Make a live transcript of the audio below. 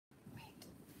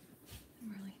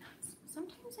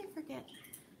Sometimes I forget.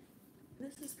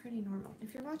 This is pretty normal.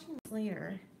 If you're watching this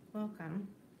later, welcome.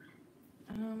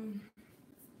 Hold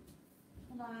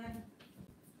on.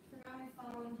 Forgot my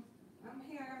phone. I'm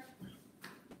here.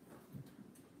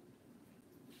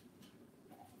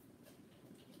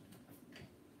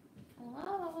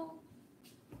 Hello.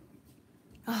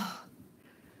 Oh,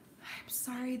 I'm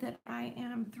sorry that I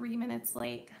am 3 minutes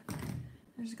late.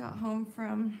 I just got home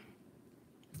from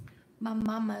my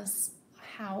mama's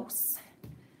house,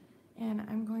 and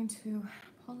I'm going to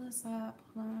pull this up.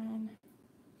 Hold on,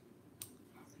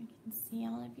 so I can see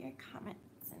all of your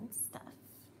comments and stuff.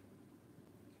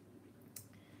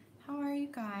 How are you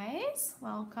guys?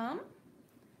 Welcome.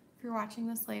 If you're watching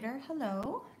this later,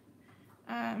 hello.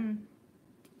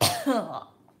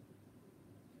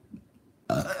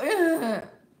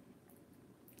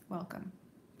 Welcome.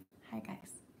 Hi guys.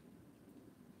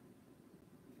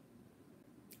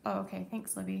 Oh, okay.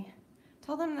 Thanks, Libby.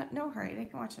 Tell them that no hurry. They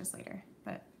can watch this later,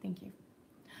 but thank you.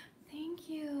 Thank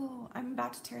you. I'm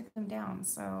about to tear them down,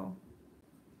 so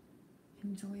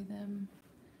enjoy them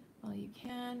while you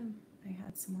can. I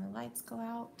had some more lights go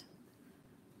out.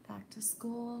 Back to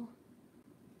school.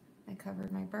 I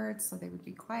covered my birds so they would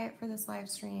be quiet for this live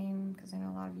stream because I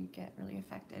know a lot of you get really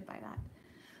affected by that.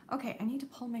 Okay, I need to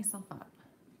pull myself up.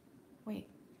 Wait,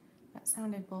 that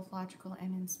sounded both logical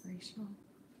and inspirational.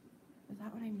 Is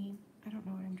that what I mean? I don't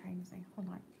know what I'm trying to say. Hold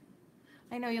on.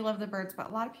 I know you love the birds, but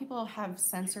a lot of people have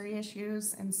sensory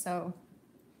issues, and so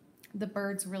the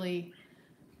birds really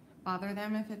bother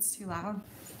them if it's too loud.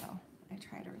 So I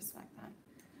try to respect that.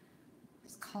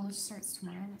 This college starts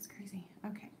tomorrow. That's crazy.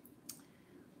 Okay.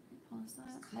 Pause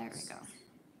that. There we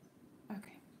go.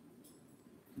 Okay.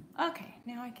 Okay,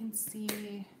 now I can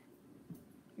see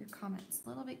your comments a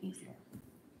little bit easier.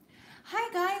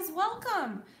 Hi guys,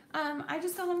 welcome. I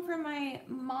just got home from my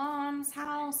mom's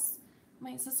house.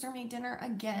 My sister made dinner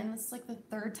again. This is like the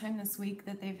third time this week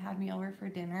that they've had me over for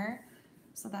dinner.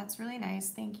 So that's really nice.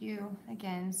 Thank you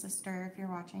again, sister, if you're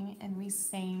watching. And we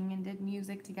sang and did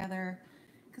music together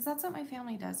because that's what my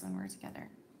family does when we're together.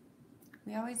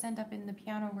 We always end up in the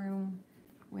piano room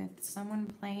with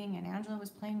someone playing, and Angela was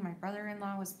playing, my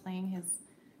brother-in-law was playing his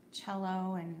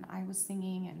cello, and I was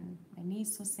singing, and my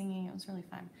niece was singing. It was really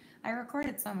fun. I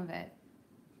recorded some of it.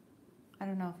 I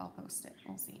don't know if I'll post it.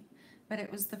 We'll see. But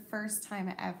it was the first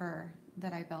time ever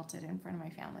that I belted in front of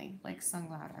my family, like sung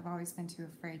loud. I've always been too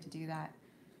afraid to do that.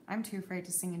 I'm too afraid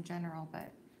to sing in general,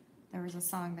 but there was a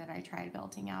song that I tried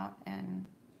belting out, and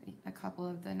a couple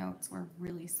of the notes were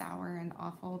really sour and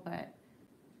awful, but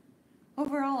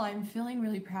overall, I'm feeling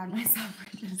really proud of myself.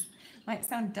 It just might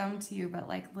sound dumb to you, but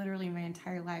like literally my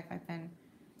entire life I've been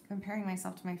comparing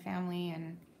myself to my family,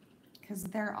 and because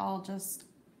they're all just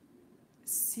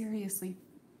seriously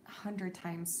 100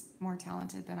 times more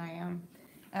talented than I am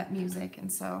at music,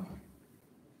 and so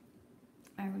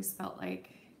I always felt like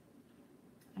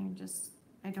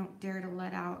I don't dare to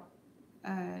let out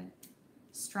a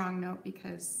strong note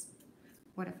because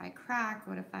what if I crack?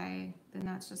 What if then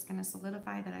that's just going to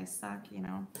solidify that I suck, you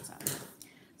know? So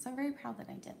I'm very proud that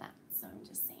I did that. So I'm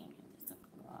just saying. So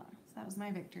that was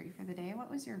my victory for the day. What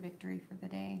was your victory for the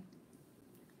day?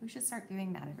 We should start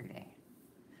doing that every day.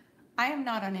 I am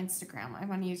not on Instagram.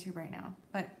 I'm on YouTube right now,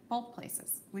 but both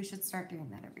places. We should start doing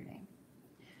that every day.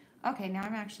 Okay, now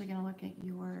I'm actually going to look at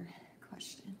your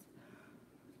questions.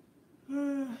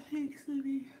 Thanks,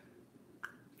 Libby.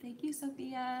 Thank you,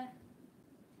 Sophia.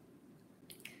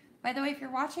 By the way, if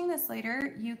you're watching this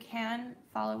later, you can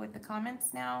follow with the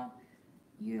comments now.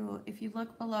 If you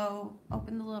look below,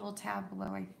 open the little tab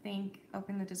below, I think,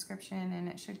 open the description, and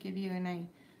it should give you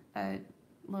a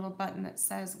little button that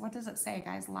says, what does it say,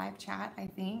 guys? Live chat, I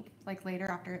think, like later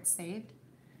after it's saved.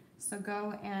 So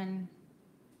go and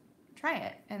try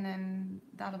it, and then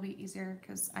that'll be easier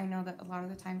because I know that a lot of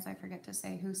the times I forget to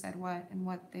say who said what and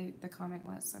what the comment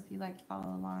was. So if you like to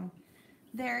follow along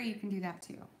there, you can do that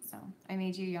too. So I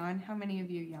made you yawn. How many of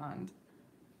you yawned?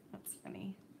 That's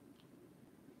funny.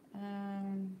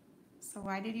 So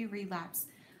why did you relapse?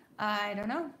 I don't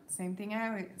know. Same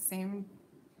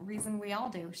reason we all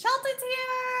do. Shelton's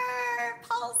here.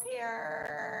 Paul's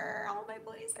here. All my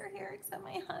boys are here except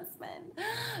my husband.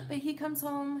 But he comes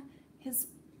home. His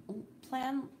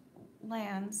plane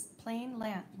lands.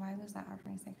 Why was that hard for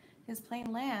me to say? His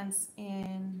plane lands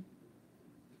in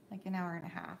like an hour and a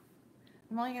half.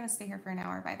 I'm only going to stay here for an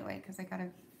hour, by the way, because I got to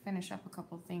finish up a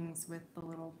couple things with the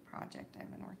little project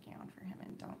I've been working on for him,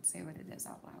 and don't say what it is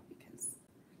out loud because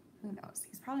who knows?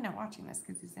 He's probably not watching this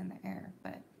because he's in the air,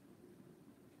 but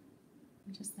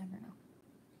you just never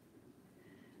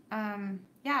know.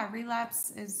 Yeah,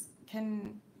 relapse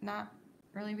can not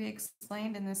really be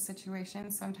explained in this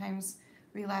situation. Sometimes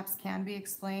relapse can be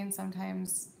explained.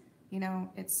 Sometimes, you know,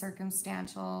 it's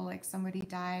circumstantial, like somebody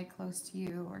died close to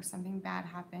you, or something bad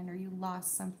happened, or you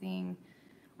lost something,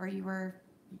 or you were,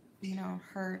 you know,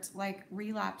 hurt. Like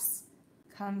relapse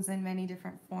comes in many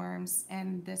different forms,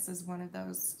 and this is one of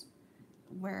those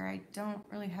where I don't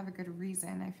really have a good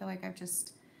reason. I feel like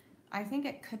I think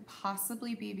it could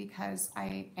possibly be because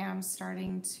I am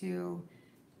starting to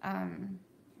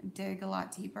dig a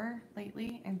lot deeper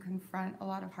lately and confront a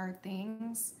lot of hard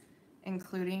things,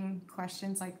 including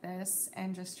questions like this,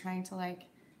 and just trying to like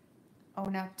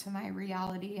own up to my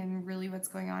reality and really what's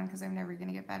going on, because I'm never going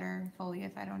to get better fully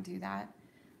if I don't do that.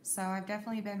 So I've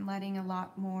definitely been letting a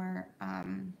lot more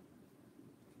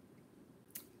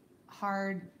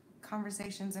hard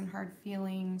conversations and hard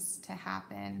feelings to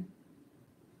happen,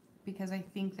 because I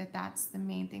think that that's the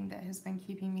main thing that has been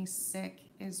keeping me sick,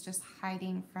 is just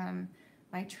hiding from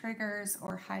my triggers,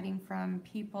 or hiding from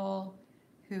people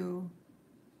who,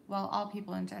 well, all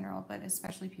people in general, but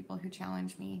especially people who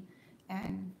challenge me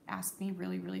and ask me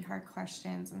really, really hard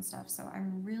questions and stuff. So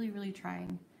I'm really, really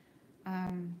trying.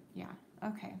 Yeah,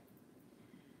 okay.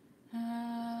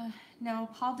 No,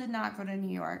 Paul did not go to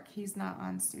New York. He's not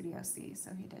on Studio C,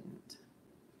 so he didn't.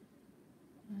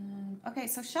 Okay,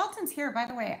 so Shelton's here, by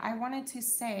the way. I wanted to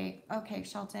say, okay,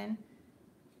 Shelton,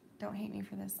 don't hate me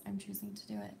for this. I'm choosing to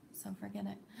do it, so forget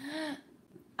it.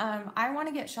 I want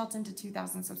to get Shelton to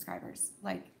 2,000 subscribers,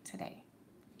 like today.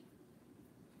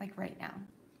 Like right now.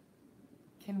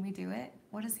 Can we do it?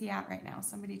 What is he at right now?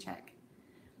 Somebody check.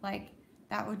 Like,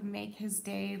 that would make his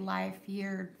day, life,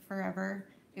 year, forever.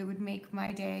 It would make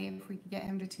my day if we could get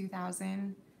him to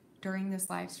 2,000 during this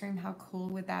live stream. How cool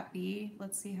would that be?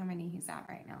 Let's see how many he's at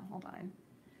right now. Hold on.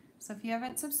 So if you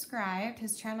haven't subscribed,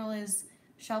 his channel is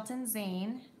Shelton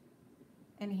Zane,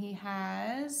 and he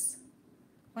has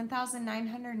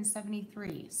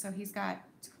 1,973. So he's got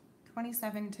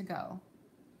 27 to go.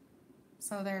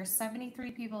 So there are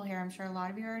 73 people here. I'm sure a lot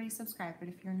of you are already subscribed, but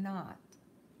if you're not,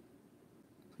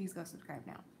 please go subscribe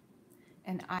now.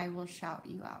 And I will shout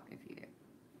you out if you do.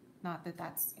 Not that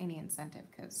that's any incentive,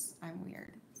 because I'm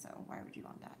weird. So why would you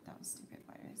want that? That was stupid.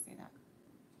 Why did I say that?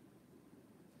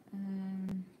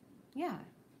 Yeah.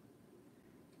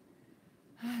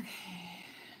 Okay.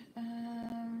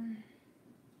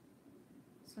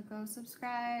 So go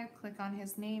subscribe. Click on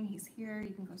his name. He's here.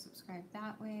 You can go subscribe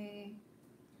that way.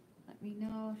 Let me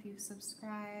know if you've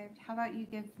subscribed. How about you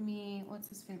give me, what's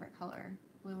his favorite color?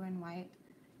 Blue and white.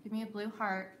 Give me a blue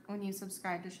heart when you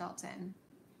subscribe to Shelton,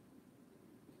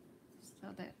 so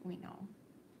that we know.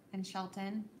 And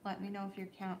Shelton, let me know if your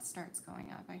count starts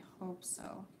going up. I hope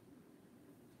so.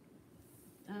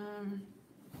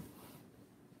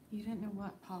 You didn't know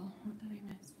what, Paul? What did I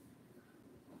miss?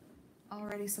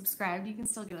 Already subscribed. You can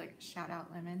still do like a shout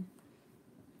out, Lemon.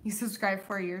 You subscribed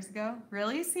 4 years ago?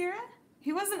 Really, Sierra?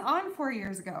 He wasn't on 4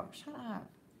 years ago. Shut up.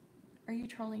 Are you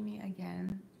trolling me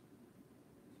again?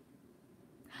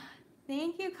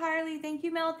 Thank you, Carly. Thank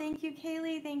you, Mel. Thank you,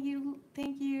 Kaylee. Thank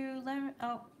you, Lemon.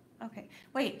 Oh, okay.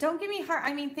 Wait, don't give me heart.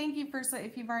 I mean, thank you for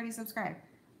if you've already subscribed.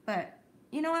 But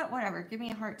you know what? Whatever. Give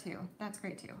me a heart too. That's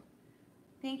great too.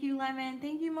 Thank you, Lemon.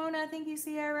 Thank you, Mona. Thank you,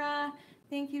 Sierra.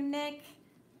 Thank you, Nick.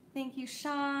 Thank you,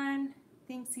 Sean.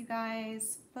 Thanks, you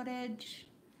guys. Footage.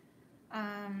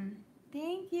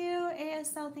 Thank you,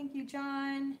 ASL. Thank you,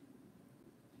 John.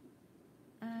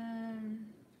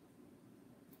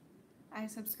 I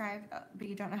subscribed, but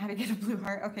you don't know how to get a blue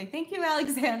heart. Okay, thank you,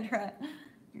 Alexandra.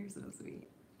 You're so sweet.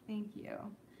 Thank you.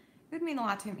 It would mean a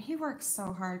lot to him. He works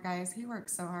so hard, guys. He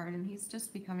works so hard, and he's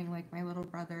just becoming like my little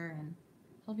brother, and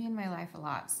he'll be in my life a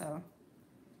lot. So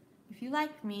if you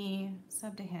like me,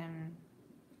 sub to him,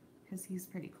 because he's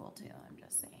pretty cool too. I'm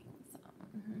just saying. So.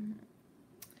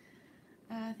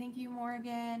 Thank you,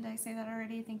 Morgan. Did I say that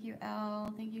already? Thank you,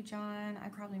 Elle. Thank you, John. I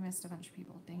probably missed a bunch of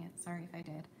people. Dang it. Sorry if I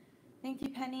did. Thank you,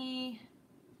 Penny.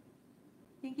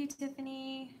 Thank you,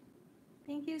 Tiffany.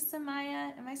 Thank you,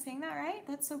 Samaya. Am I saying that right?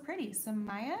 That's so pretty.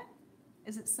 Samaya?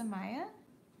 Is it Samaya?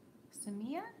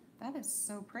 Samia? That is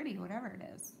so pretty, whatever it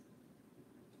is.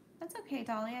 That's okay,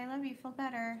 Dolly. I love you. Feel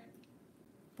better.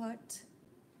 Foot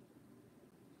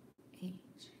H.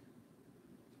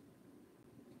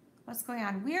 What's going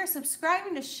on? We are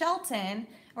subscribing to Shelton.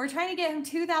 We're trying to get him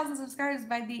 2,000 subscribers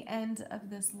by the end of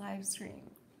this live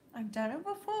stream. I've done it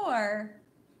before,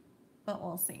 but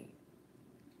we'll see.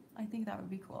 I think that would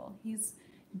be cool. He's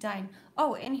dying.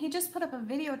 Oh, and he just put up a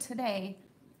video today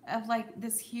of like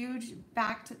this huge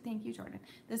thank you, Jordan,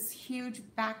 this huge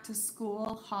back to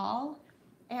school haul,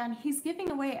 and he's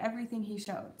giving away everything he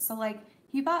showed. So like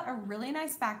he bought a really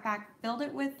nice backpack, filled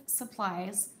it with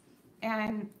supplies,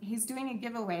 and he's doing a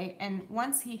giveaway. And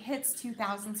once he hits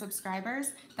 2,000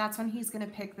 subscribers, that's when he's going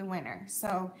to pick the winner.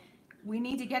 So we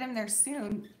need to get him there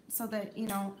soon so that, you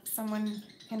know, someone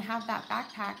can have that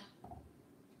backpack.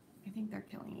 I think they're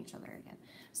killing each other again.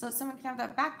 So someone can have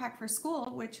that backpack for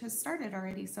school, which has started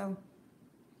already. So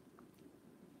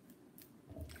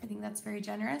I think that's very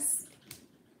generous.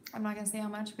 I'm not going to say how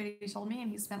much, but he told me,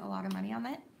 and he spent a lot of money on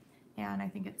it. And I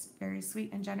think it's very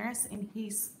sweet and generous. And he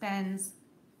spends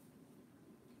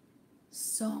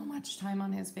so much time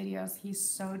on his videos. He's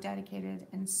so dedicated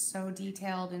and so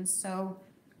detailed and so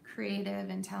creative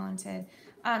and talented.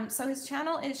 So his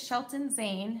channel is Shelton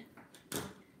Zane.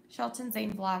 Shelton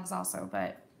Zane vlogs also,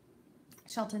 but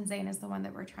Shelton Zane is the one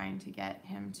that we're trying to get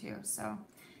him to. So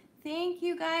thank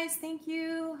you guys. Thank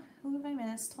you. Who have I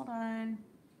missed? Hold on.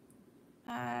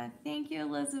 Thank you,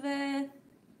 Elizabeth.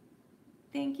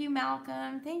 Thank you,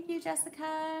 Malcolm. Thank you,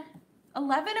 Jessica.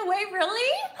 11 away,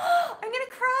 really? I'm gonna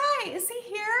cry. Is he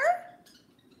here?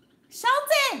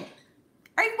 Shelton,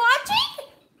 are you watching?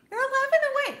 You're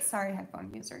 11 away. Sorry,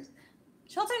 headphone users.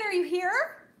 Shelton, are you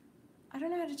here? I don't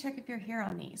know how to check if you're here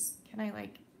on these. Can I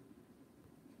like,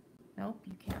 nope,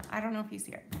 you can't. I don't know if he's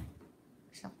here.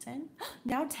 Shelton,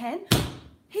 now 10?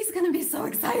 He's gonna be so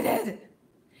excited.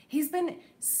 He's been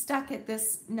stuck at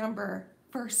this number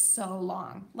for so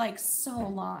long, like so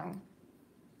long.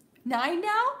 9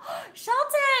 now?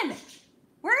 Shelton,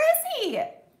 where is he?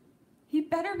 He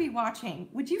better be watching.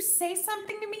 Would you say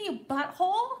something to me, you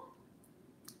butthole?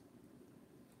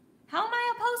 How am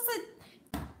I supposed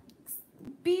to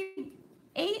be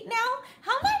 8 now?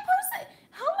 How am I supposed to,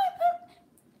 how am I supposed,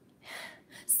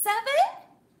 7?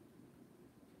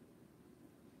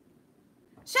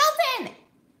 Shelton!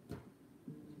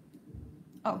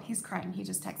 Oh, he's crying. He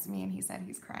just texted me and he said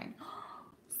he's crying.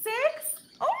 6?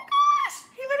 Oh my gosh!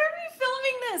 He better be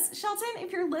filming this. Shelton,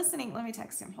 if you're listening, let me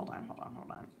text him. Hold on.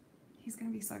 He's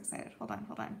going to be so excited. Hold on.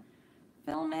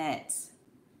 Film it.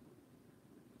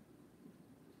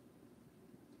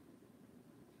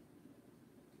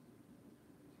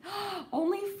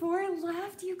 Only 4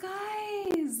 left, you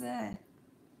guys. I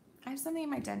have something in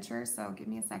my denture, so give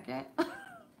me a second.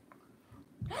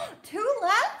 2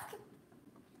 left?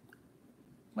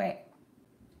 Wait.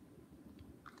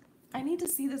 I need to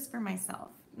see this for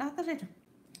myself. Not that I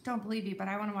don't believe you, but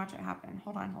I want to watch it happen.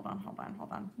 Hold on.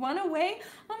 1 away.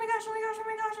 Oh my gosh.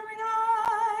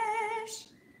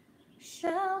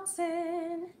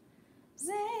 Shelton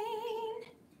Zane.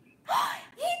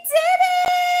 He did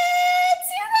it!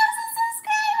 2,000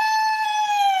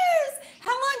 subscribers!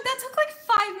 How long? That took like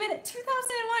 5 minutes.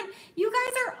 2001. You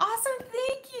guys are awesome.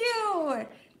 Thank you.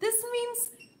 This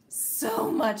means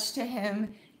so much to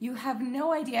him. You have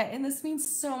no idea. And this means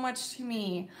so much to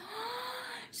me.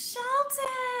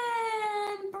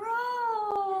 Shelton,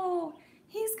 bro.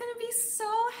 He's going to be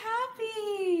so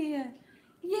happy.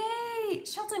 Yay.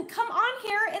 Shelton, come on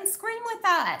here and scream with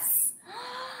us.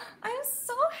 I'm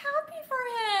so happy for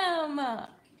him.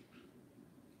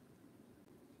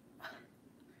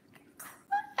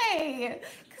 Cry,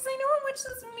 because I know how much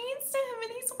this means to him,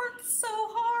 and he's worked so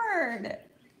hard.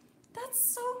 That's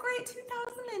so great.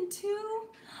 2002.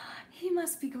 He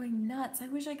must be going nuts. I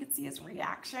wish I could see his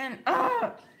reaction.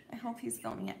 Ugh. I hope he's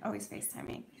filming it. Oh, he's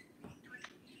FaceTiming.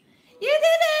 You did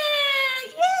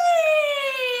it!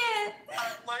 Yay!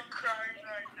 I'm like crying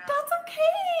right now. That's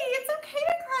okay. It's okay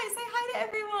to cry. Say hi to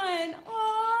everyone.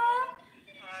 Aww.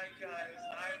 Hi guys.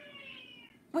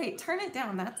 Wait, turn it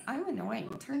down. I'm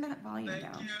annoying. Turn that volume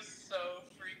down. Thank you so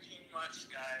freaking much,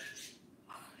 guys.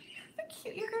 Oh, you're so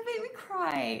cute. You're gonna make me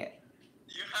cry.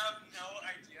 You have no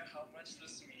idea how much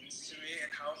this means to me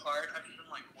and how hard I've been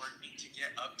like working to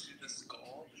get up to this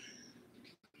goal.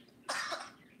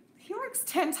 He works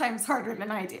 10 times harder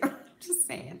than I do. Just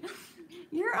saying.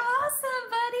 You're awesome,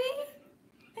 buddy.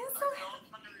 I'm so happy.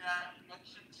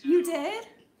 You did?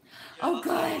 Yeah, oh,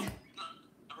 good.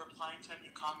 Replying to any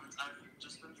comments. I've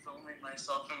just been filming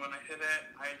myself, and when I hit it,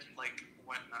 I like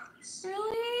went nuts.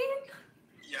 Really?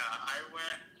 Yeah, I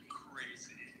went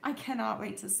crazy. I cannot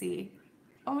wait to see.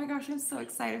 Oh my gosh, I'm so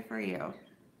excited for you.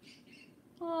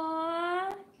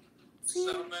 Aww.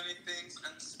 So many things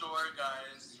in store,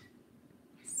 guys.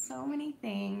 So many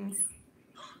things.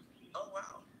 Oh,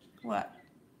 wow. What?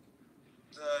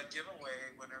 The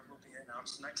giveaway winner will be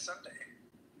announced next Sunday.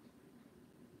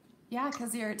 Yeah,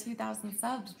 because you're at 2,000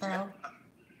 subs, bro. Yeah.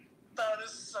 That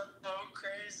is so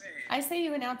crazy. I say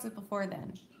you announce it before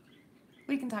then.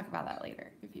 We can talk about that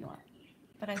later if you want.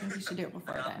 But I think you should do it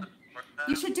before then.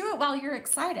 You should do it while you're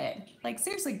excited. Like,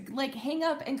 seriously, like, hang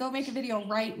up and go make a video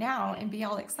right now and be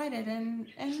all excited and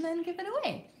then give it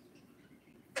away.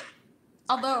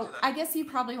 Although, I guess you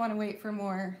probably want to wait for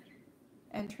more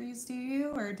entries do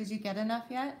you, or did you get enough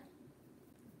yet?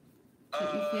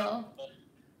 That you feel? Well,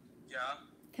 yeah.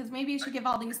 Because maybe you should give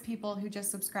all these people who just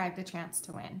subscribed a chance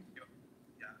to win.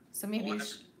 Yeah. So maybe Well, you I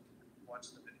should. watch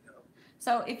the video.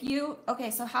 So if you,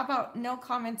 okay, so how about no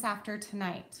comments after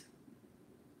tonight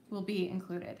will be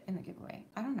included in the giveaway?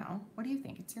 I don't know. What do you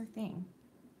think? It's your thing.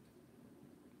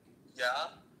 Yeah.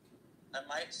 I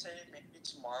might say maybe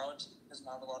tomorrow because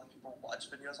not a lot of people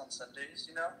watch videos on Sundays,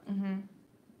 you know? Mm-hmm.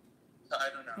 So I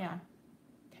don't know. Yeah.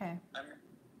 Okay.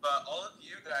 But all of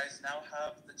you guys now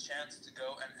have the chance to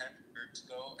go and enter, to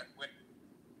go and win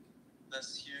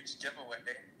this huge giveaway.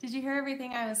 Did you hear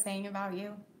everything I was saying about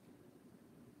you?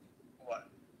 What?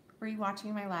 Were you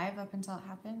watching my live up until it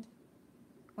happened?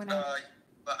 When But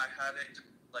I had it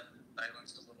like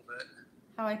silenced a little bit.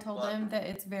 how I told them that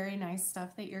it's very nice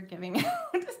stuff that you're giving out.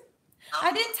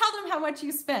 I didn't tell them how much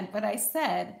you spent, but I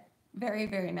said very,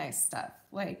 very nice stuff.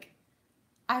 Like,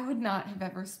 I would not have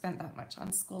ever spent that much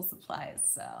on school supplies,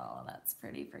 so that's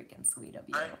pretty freaking sweet of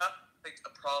you. I have like a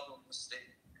problem with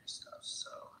stationery stuff, so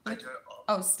I do it all.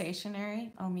 Oh,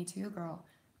 stationery? Oh, me too, girl.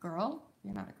 Girl?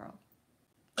 You're not a girl.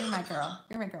 You're my girl.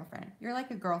 You're my girlfriend. You're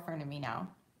like a girlfriend to me now.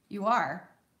 You are.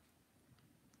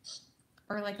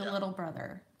 Or like a little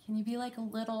brother. Can you be like a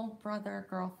little brother,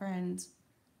 girlfriend,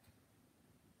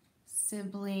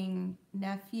 sibling,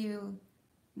 nephew,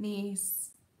 niece,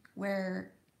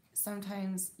 where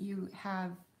sometimes you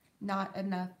have not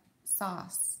enough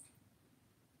sauce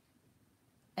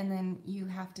and then you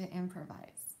have to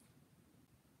improvise?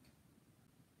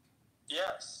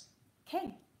 Yes.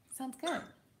 Okay, sounds good.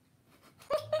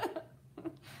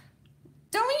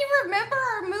 Don't you remember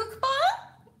our mukbang?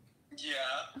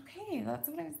 Yeah. Okay, that's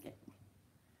what I was getting.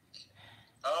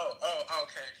 Oh,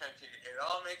 okay. It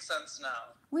all makes sense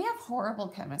now. We have horrible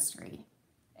chemistry,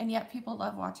 and yet people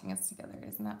love watching us together.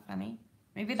 Isn't that funny?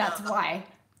 Maybe that's why.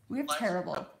 We have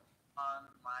terrible. On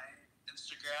my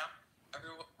Instagram,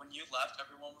 when you left,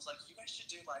 everyone was like, you guys should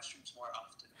do live streams more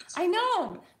often. I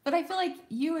know, but I feel like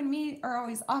you and me are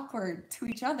always awkward to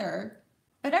each other,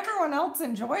 but everyone else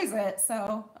enjoys it,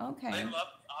 so okay. They love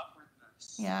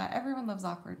awkwardness. Yeah, everyone loves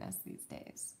awkwardness these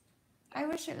days. I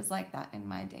wish it was like that in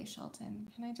my day, Shelton.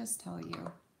 Can I just tell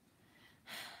you?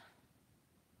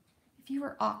 If you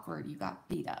were awkward, you got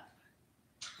beat up.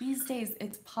 These days,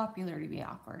 it's popular to be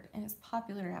awkward, and it's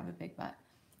popular to have a big butt.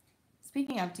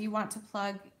 Speaking of, do you want to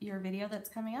plug your video that's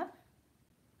coming up?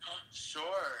 Sure.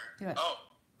 Do it. Oh,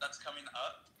 that's coming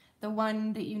up? The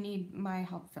one that you need my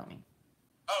help filming.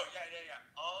 Oh, yeah.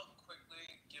 I'll quickly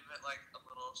give it like a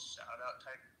little shout-out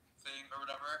type thing or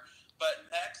whatever. But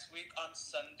next week on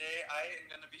Sunday, I am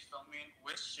going to be filming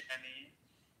with Shanny,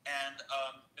 and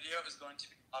video is going to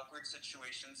be awkward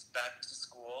situations back to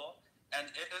school, and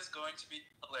it is going to be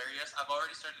hilarious. I've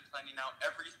already started planning out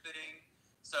everything,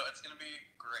 so it's going to be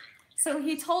great. So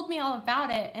he told me all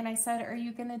about it, and I said, are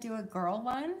you going to do a girl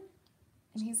one?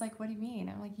 And he's like, what do you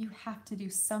mean? I'm like, you have to do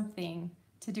something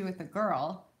to do with a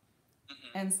girl.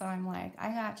 Mm-hmm. And so I'm like, I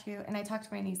got you. And I talked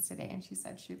to my niece today, and she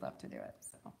said she'd love to do it.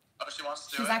 So. Oh, she wants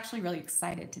to do it? She's actually really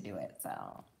excited to do it, so.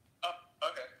 Oh,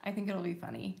 okay. I think it'll be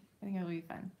funny. I think it'll be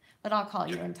fun. But I'll call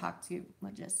you and talk to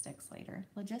logistics later.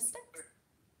 Logistics?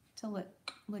 Detail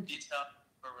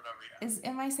or whatever, yeah.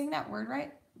 Am I saying that word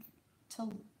right?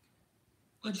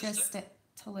 Logistic.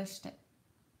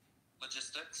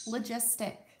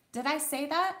 Logistic. Did I say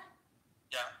that?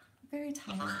 Yeah. I'm very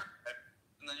tired.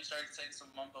 And then you started saying some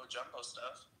mumbo jumbo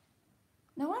stuff.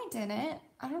 No, I didn't.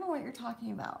 I don't know what you're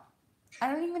talking about.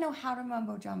 I don't even know how to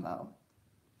mumbo jumbo.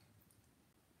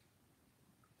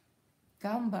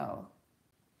 Gumbo.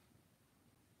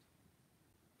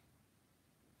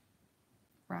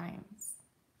 Rhymes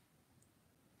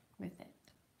with it.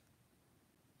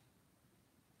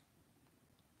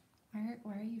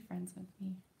 Why are you friends with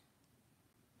me?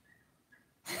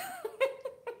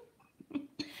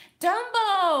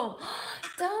 Dumbo!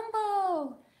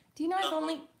 Dumbo! Do you know I've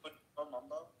only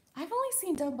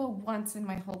seen Dumbo once in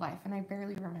my whole life, and I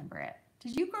barely remember it.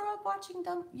 Did you grow up watching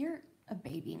Dumbo? You're a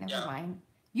baby, never mind.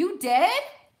 You did?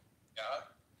 Yeah.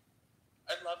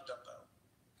 I love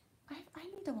Dumbo. I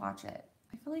need to watch it.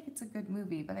 I feel like it's a good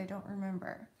movie, but I don't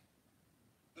remember.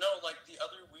 No, like the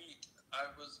other week, I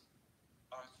was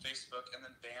on Facebook, and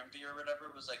then Bambi or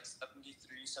whatever was like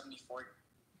 73, 74.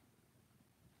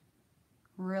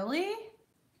 Really?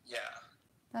 Yeah.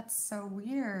 That's so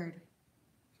weird.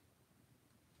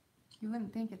 You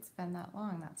wouldn't think it's been that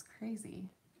long. That's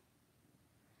crazy.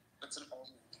 It's an old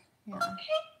movie. Yeah.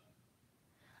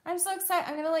 I'm so excited.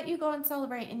 I'm going to let you go and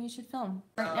celebrate, and you should film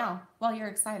right now while you're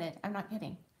excited. I'm not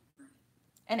kidding.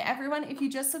 And everyone, if you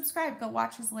just subscribed, go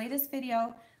watch his latest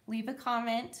video, leave a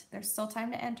comment. There's still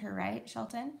time to enter, right,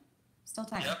 Shelton? Still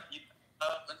time. Yep,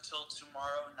 up until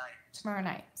tomorrow night. Tomorrow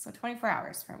night, so 24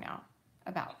 hours from now,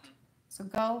 about. So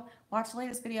go watch the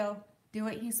latest video, do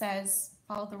what he says,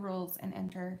 follow the rules, and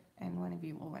enter, and one of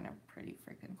you will win a pretty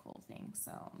freaking cool thing.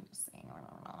 So I'm just saying. And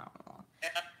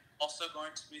I'm also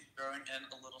going to be throwing in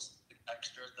a little something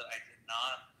extra that I did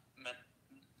not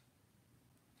mention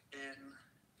in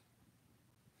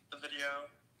the video.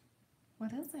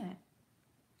 What is it?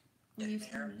 Will you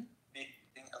tell me?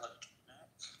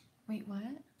 Wait, what?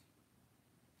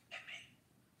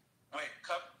 Wait,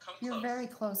 come You're close. very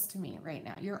close to me right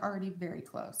now. You're already very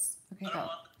close. Okay, go. I don't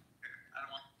want.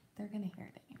 They're gonna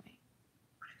hear it anyway.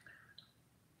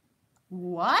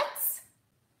 What?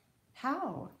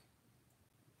 How?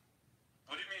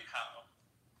 What do you mean how?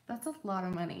 That's a lot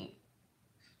of money.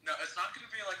 No, it's not gonna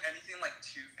be like anything like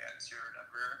too fancy or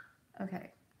whatever.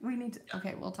 Okay, we need to.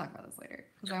 Okay, we'll talk about this later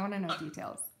because I want to know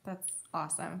details. That's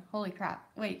awesome. Holy crap!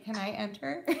 Wait, can I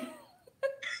enter?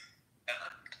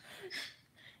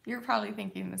 You're probably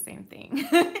thinking the same thing.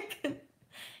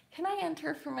 Can I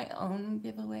enter for my own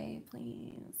giveaway,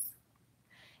 please?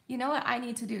 You know what I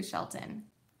need to do, Shelton?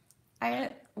 I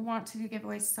want to do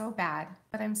giveaways so bad,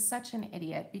 but I'm such an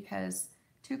idiot because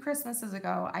 2 Christmases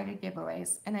ago, I did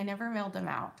giveaways and I never mailed them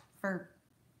out for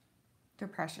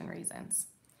depression reasons.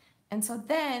 And so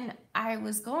then I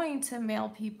was going to mail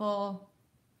people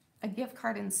a gift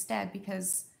card instead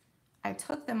because I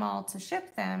took them all to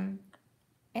ship them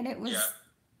and it was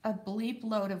a bleep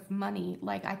load of money.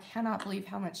 Like, I cannot believe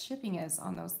how much shipping is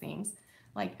on those things.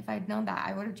 Like, if I'd known that,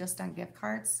 I would have just done gift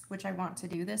cards, which I want to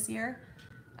do this year.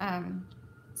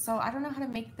 So I don't know how to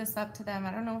make this up to them.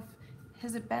 I don't know if,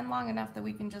 has it been long enough that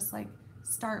we can just like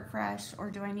start fresh, or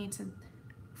do I need to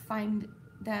find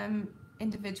them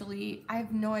individually? I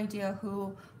have no idea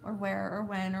who or where or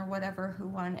when or whatever who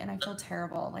won, and I feel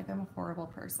terrible. Like, I'm a horrible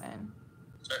person.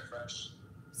 Start fresh.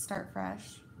 Start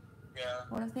fresh. Yeah.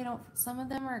 What if they don't? Some of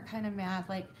them are kind of mad.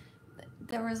 Like,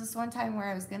 there was this one time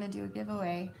where I was going to do a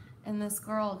giveaway, and this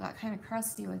girl got kind of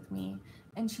crusty with me.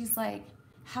 And she's like,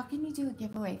 how can you do a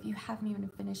giveaway if you haven't even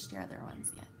finished your other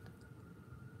ones yet?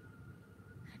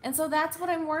 And so that's what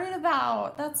I'm worried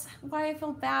about. That's why I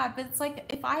feel bad. But it's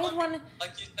like, if I had wanted...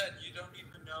 Like you said, you don't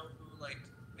even know who, like,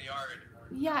 they are anymore.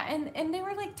 Yeah, and they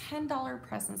were like $10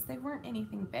 presents. They weren't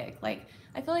anything big. Like,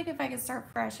 I feel like if I could start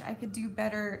fresh, I could do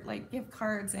better, like, gift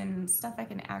cards and stuff I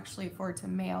can actually afford to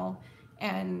mail.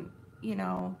 And, you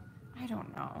know, I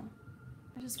don't know.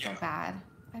 I just feel bad.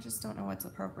 I just don't know what's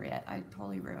appropriate. I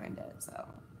totally ruined it, so.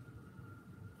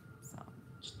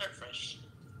 Start fresh.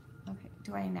 Okay,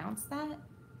 do I announce that?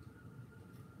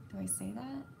 Do I say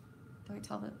that? Do I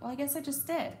tell the, well, I guess I just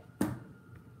did.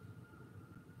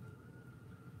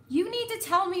 You need to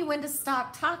tell me when to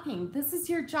stop talking. This is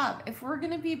your job. If we're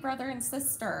gonna be brother and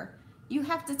sister, you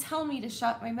have to tell me to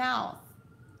shut my mouth.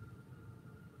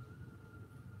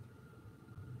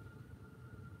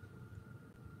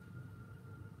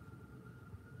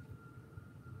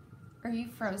 Are you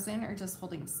frozen or just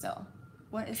holding still?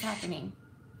 What is happening?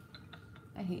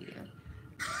 I hate you.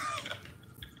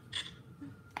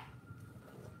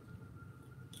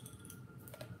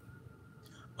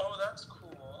 Oh, that's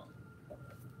cool.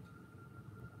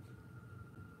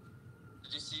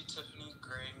 Did you see Tiffany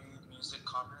Gray music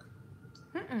comment?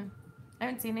 I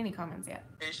haven't seen any comments yet.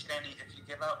 Hey Shanny, if you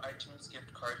give out iTunes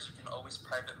gift cards, you can always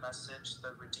private message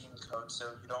the redeem code,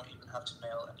 so you don't even have to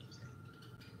mail anything.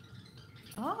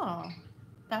 Oh,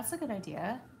 that's a good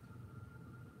idea.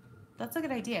 That's a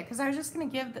good idea, because I was just going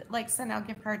to give, like, send out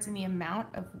gift cards in the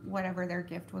amount of whatever their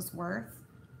gift was worth.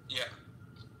 Yeah.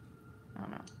 I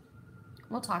don't know.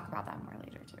 We'll talk about that more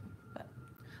later, too. But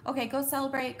okay, go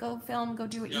celebrate, go film, go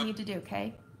do what you need to do,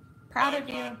 okay? Proud of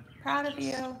you. Proud of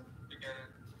you.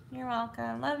 You're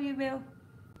welcome. Love you, boo.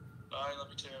 Bye, love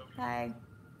you too. Bye.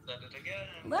 Said it again.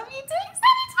 Love you too. Said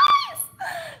it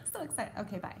twice. So excited.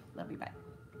 Okay, bye. Love you, bye.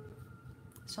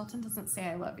 Shelton doesn't say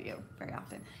I love you very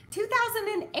often.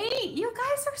 2008. You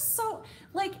guys are so,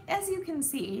 like, as you can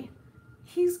see,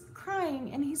 he's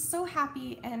crying and he's so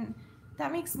happy, and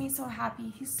that makes me so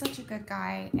happy. He's such a good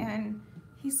guy, and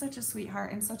he's such a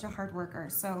sweetheart and such a hard worker.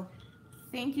 So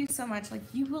thank you so much. Like,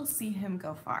 you will see him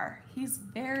go far. He's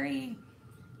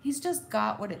just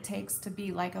got what it takes to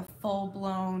be like a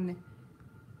full-blown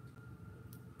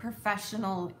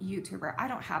professional YouTuber. I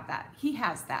don't have that. He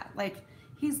has that. Like,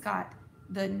 he's got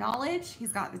the knowledge,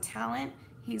 he's got the talent,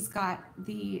 he's got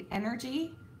the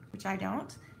energy, which I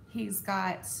don't. He's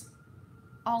got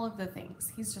all of the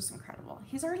things. He's just incredible.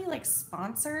 He's already like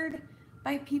sponsored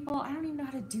by people. I don't even know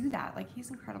how to do that. Like, he's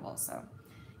incredible. So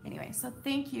anyway, so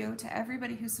thank you to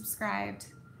everybody who subscribed,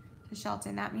 to to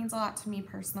Shelton. That means a lot to me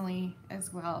personally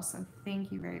as well. So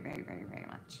thank you very, very, very, very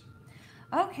much.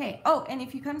 Okay. Oh, and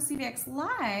if you come to CBX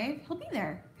Live, he'll be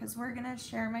there because we're going to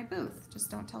share my booth.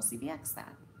 Just don't tell CBX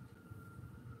that.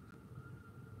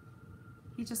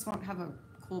 He just won't have a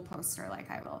cool poster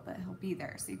like I will, but he'll be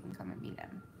there so you can come and meet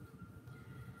him.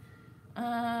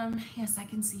 Yes, I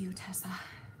can see you, Tessa.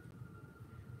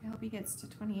 I hope he gets to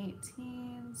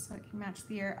 2018 so it can match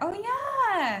the year. Oh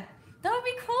yeah, that would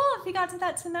be cool if he got to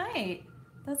that tonight.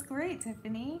 That's great,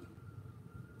 Tiffany.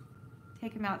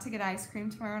 Take him out to get ice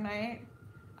cream tomorrow night.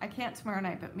 I can't tomorrow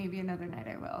night, but maybe another night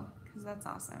I will, because that's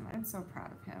awesome. I'm so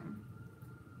proud of him.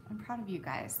 I'm proud of you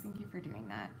guys. Thank you for doing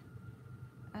that.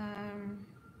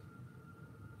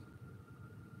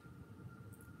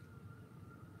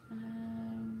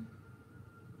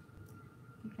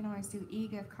 You can always do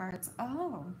e-gift cards.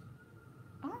 Oh,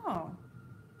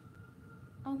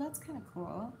 that's kind of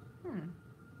cool.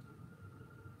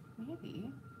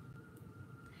 Maybe.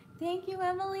 Thank you,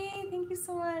 Emily. Thank you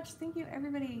so much. Thank you,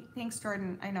 everybody. Thanks,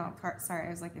 Jordan. I know. Sorry, I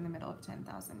was like in the middle of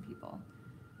 10,000 people.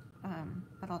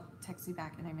 But I'll text you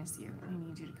back, and I miss you. I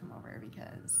need you to come over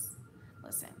because,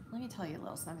 listen, let me tell you a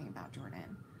little something about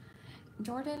Jordan.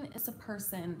 Jordan is a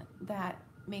person that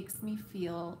makes me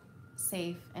feel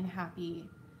safe and happy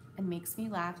and makes me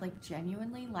laugh, like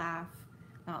genuinely laugh,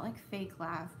 not like fake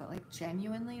laugh, but like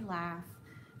genuinely laugh.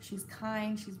 She's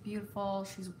kind, she's beautiful,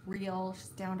 she's real, she's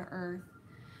down to earth.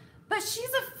 But she's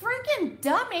a freaking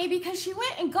dummy because she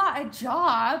went and got a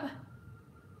job.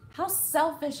 How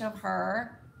selfish of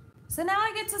her. So now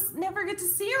I never get to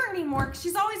see her anymore because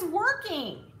she's always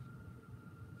working.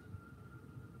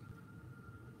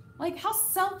 Like, how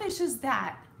selfish is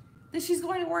that? That she's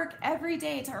going to work every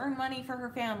day to earn money for her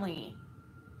family.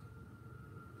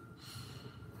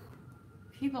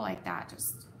 People like that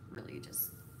just really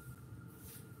just...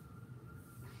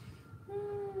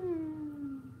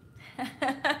 Okay.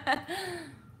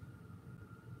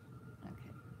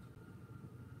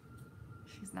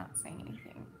 She's not saying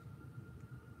anything.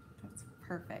 That's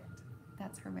perfect.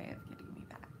 That's her way of getting me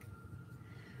back.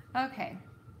 Okay.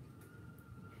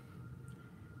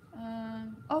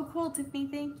 Oh, cool, Tiffany.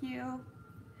 Thank you.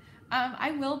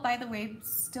 I will, by the way,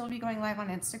 still be going live on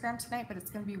Instagram tonight, but it's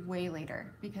going to be way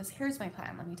later because here's my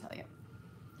plan. Let me tell you.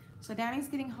 So Danny's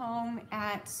getting home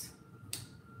at...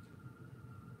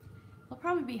 He'll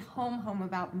probably be home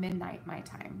about midnight my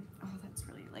time. Oh, that's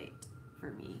really late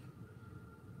for me.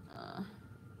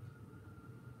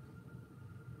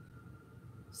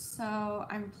 So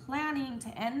I'm planning to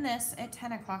end this at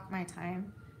 10 o'clock my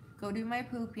time, go do my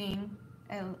pooping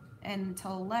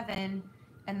until 11,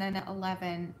 and then at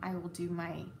 11 I will do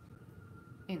my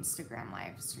Instagram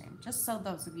live stream, just so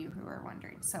those of you who are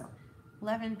wondering. So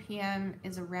 11 p.m.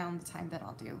 is around the time that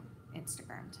I'll do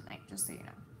Instagram tonight, just so you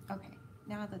know. Okay.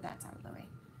 Now that that's out of the way.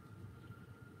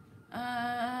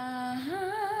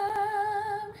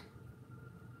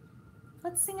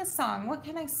 Let's sing a song. What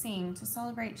can I sing to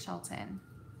celebrate Shelton?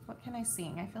 What can I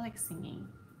sing? I feel like singing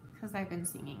because I've been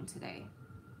singing today,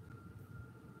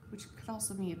 which could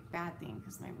also be a bad thing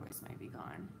because my voice might be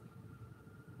gone.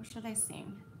 What should I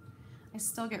sing? I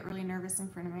still get really nervous in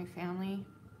front of my family,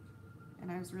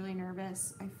 and I was really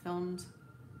nervous. I filmed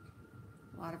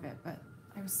a lot of it, but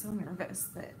I was so nervous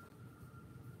that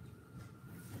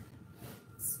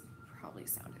probably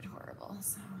sounded horrible,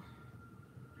 so.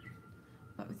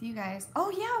 But with you guys,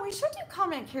 oh yeah, we should do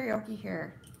comment karaoke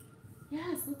here.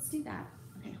 Yes, let's do that.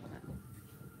 Okay, hold on.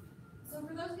 So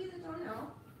for those of you that don't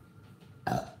know,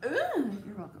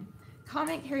 you're welcome.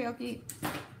 Comment karaoke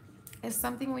is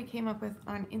something we came up with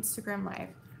on Instagram Live.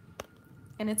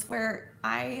 And it's where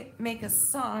I make a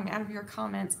song out of your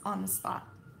comments on the spot.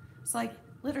 So like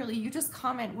literally you just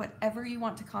comment whatever you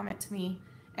want to comment to me,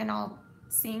 and I'll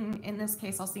sing. In this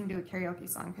case, I'll sing to a karaoke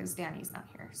song because Danny's not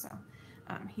here, so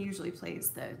he usually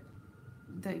plays the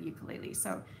ukulele.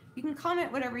 So you can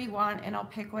comment whatever you want, and I'll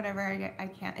pick whatever I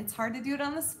can. It's hard to do it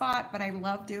on the spot, but I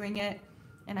love doing it,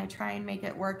 and I try and make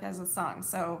it work as a song.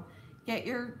 So get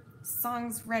your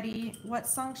songs ready. What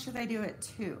song should I do it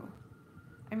to?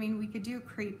 I mean, we could do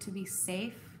Creep to be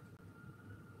safe,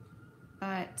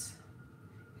 but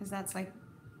because that's like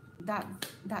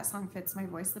that song fits my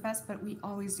voice the best, but we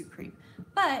always do Creep.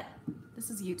 But this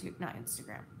is YouTube, not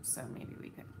Instagram, so maybe we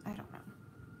could, I don't know.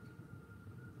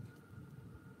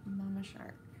 Mama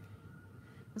Shark.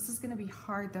 This is gonna be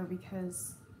hard though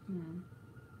because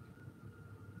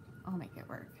I'll make it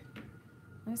work.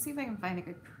 Let me see if I can find a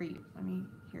good Creep. Let me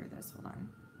hear this, hold on.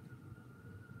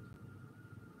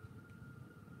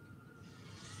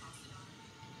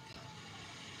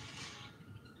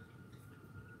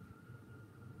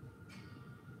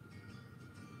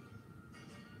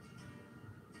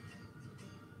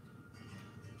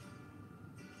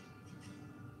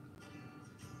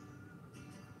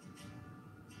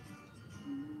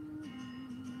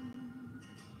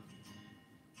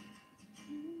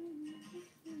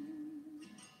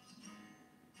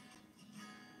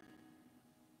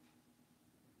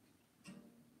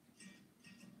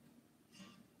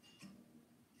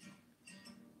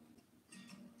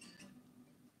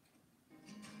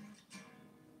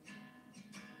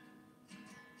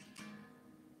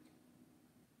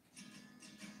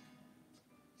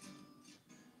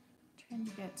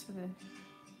 trying to get to the...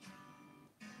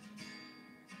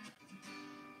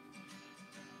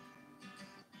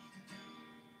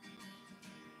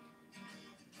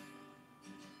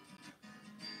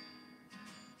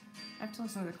 I have to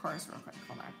listen to the chorus real quick.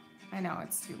 Hold on. I know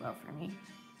it's too low for me.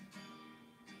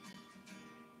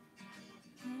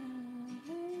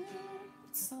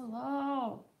 It's so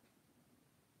low.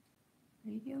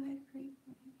 Radiohead creep.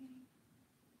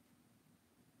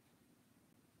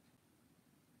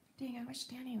 Dang, I wish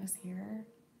Danny was here.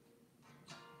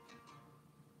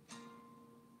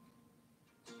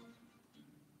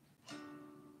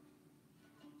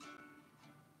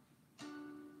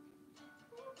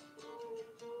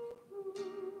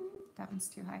 That one's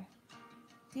too high.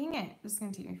 Dang it, this is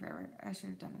gonna take me forever. I should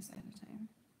have done this ahead of time.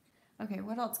 Okay,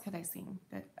 what else could I sing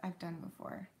that I've done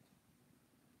before?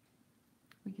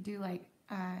 We could do like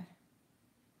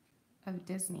of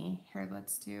Disney. Here,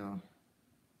 let's do...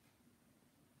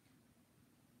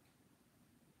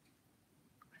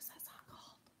 What is that song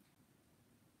called?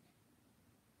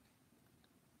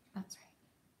 That's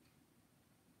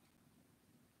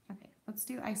right. Okay, let's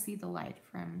do I See the Light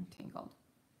from Tangled,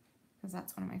 because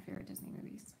that's one of my favorite Disney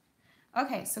movies.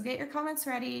 Okay, so get your comments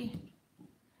ready.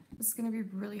 This is going to be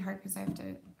really hard because I have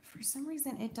to, for some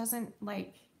reason, it doesn't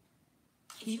like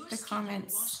keep the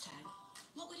comments.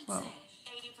 What would it Whoa. say?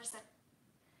 80%.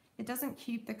 It doesn't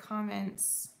keep the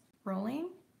comments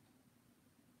rolling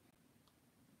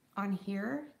on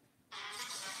here.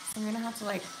 So I'm going to have to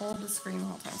like hold the screen the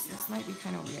whole time. So this might be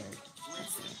kind of weird.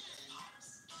 Let's see.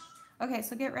 Okay,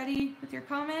 so get ready with your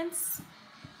comments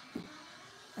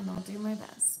and I'll do my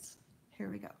best. Here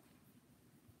we go.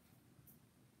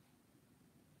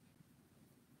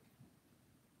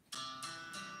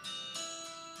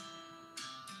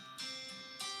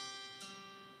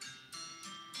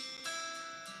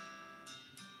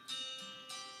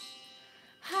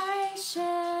 Hi,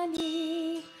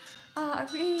 Shanny. I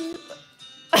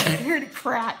heard a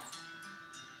crack.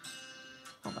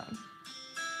 Hold on.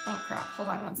 Oh crap. Hold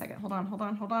on one second. Hold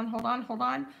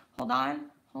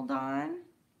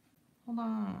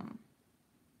on.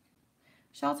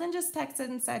 Shelton just texted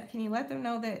and said, can you let them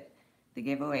know that the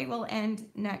giveaway will end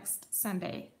next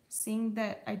Sunday? Seeing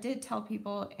that I did tell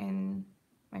people in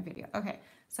my video. Okay,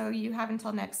 so you have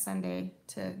until next Sunday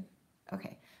to,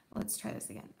 okay, let's try this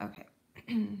again. Okay.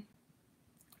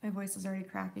 My voice is already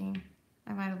cracking.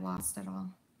 I might have lost it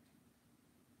all.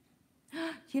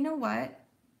 You know what?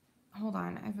 Hold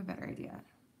on, I have a better idea.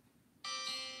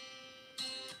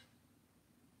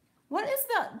 What is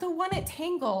the one at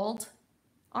Tangled,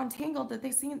 on Tangled, that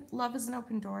they sing Love is an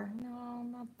Open Door?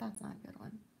 No, that's not a good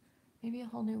one. Maybe A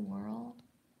Whole New World?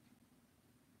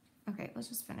 Okay, let's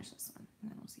just finish this one,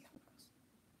 and then we'll see how it goes.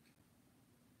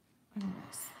 I know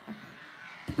this.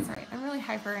 Okay. Sorry, I'm really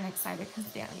hyper and excited because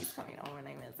Danny's coming home and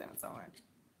I miss him so much.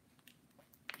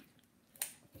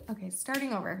 Okay,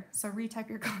 starting over. So retype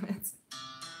your comments.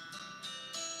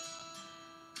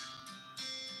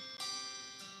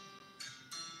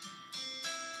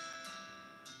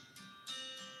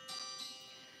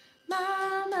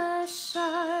 Mama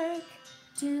shark,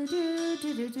 do do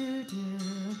do do do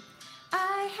do.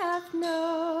 I have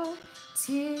no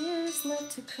tears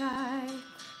left to cry.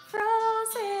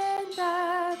 Frozen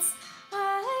bats,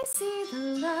 I see the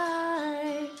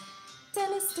light.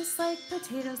 Dennis disliked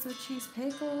potatoes with cheese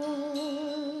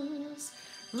pickles.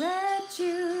 Red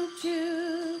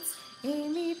jukes,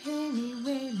 Amy, Penny,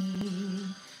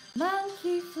 Whammy.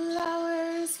 Monkey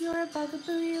flowers, you're a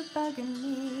bugaboo, you're bugging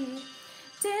me.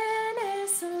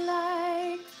 Dennis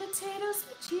liked potatoes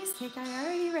with cheesecake. I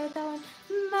already read that one.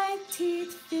 My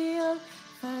teeth feel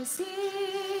fuzzy.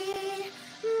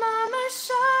 Mama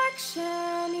shark,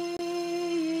 Shanny.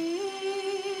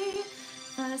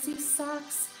 Fuzzy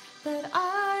socks that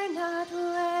are not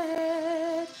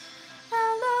wet.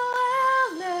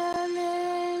 LOL,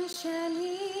 lemon,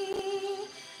 Shanny.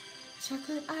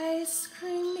 Chocolate ice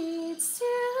cream needs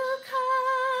to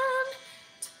come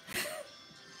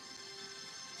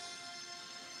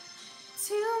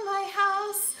to my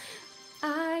house.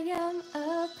 I am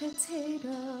a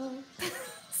potato.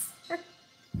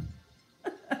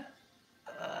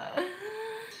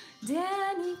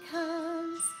 Danny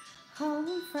comes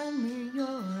home from New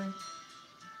York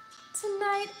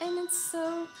tonight, and it's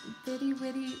so bitty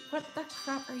witty. What the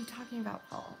crap are you talking about,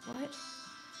 Paul? What?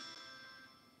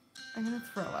 I'm gonna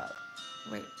throw up.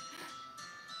 Wait.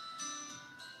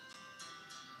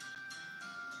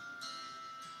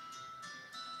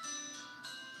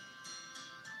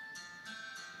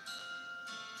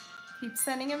 Keep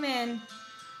sending them in.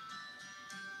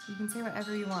 You can say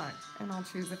whatever you want, and I'll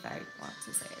choose if I want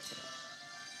to say it today.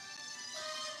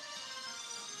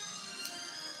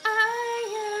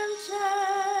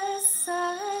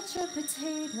 such a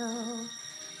potato.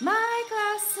 My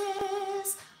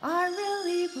glasses are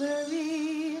really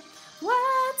blurry.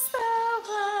 What's the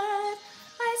what?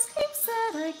 Ice cream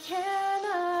said I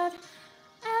cannot.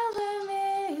 LMAO.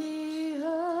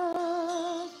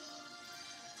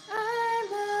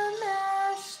 I'm a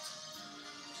mashed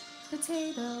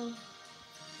potato.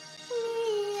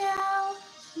 Meow,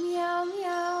 meow,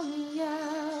 meow,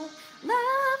 meow.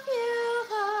 Love you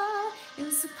all. It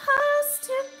was supposed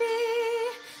to be.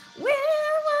 We're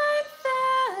one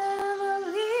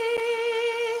family.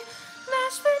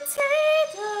 Mashed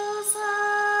potatoes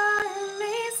are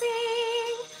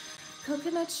amazing.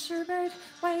 Coconut sherbet,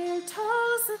 why are your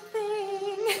toes a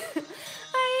thing?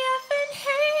 I often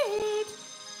hate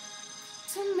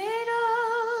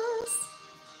tomatoes.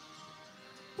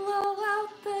 Blow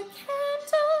out the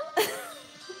candle.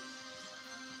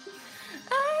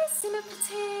 Ice in a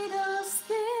potato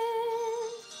skin.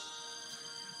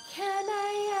 Can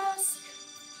I ask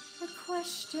a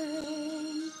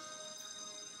question?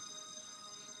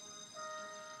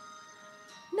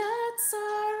 Nuts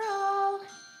are all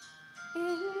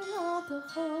in all the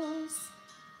holes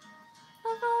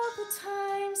of all the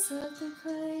times of the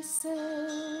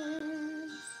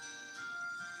places.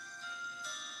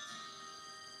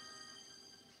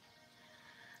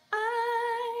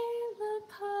 I'm the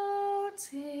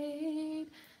potato.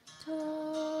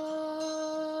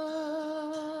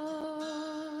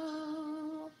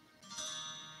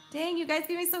 Dang, you guys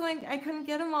gave me something. I couldn't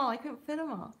get them all. I couldn't fit them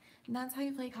all. And that's how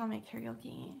you play comic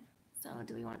karaoke. So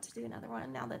do we want to do another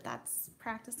one now that that's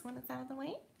practice one is out of the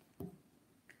way?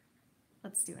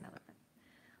 Let's do another one.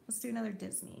 Let's do another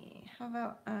Disney. How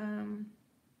about,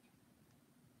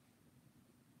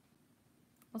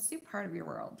 let's do Part of Your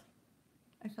World.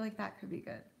 I feel like that could be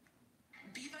good.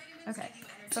 Okay,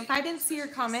 so if I didn't see your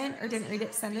comment or didn't read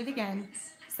it, send it again.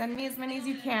 Send me as many as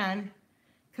you can,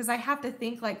 because I have to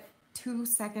think like 2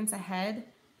 seconds ahead.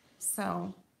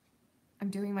 So I'm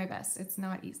doing my best. It's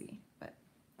not easy, but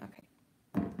okay.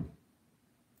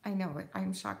 I know it.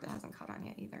 I'm shocked it hasn't caught on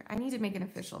yet either. I need to make an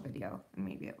official video, and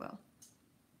maybe it will.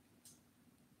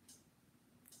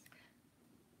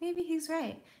 Maybe he's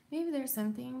right. Maybe there's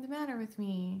something the matter with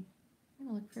me. I'm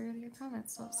gonna look for your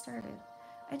comments till it started.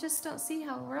 I just don't see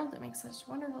how a world that makes such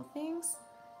wonderful things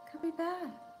could be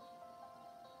bad.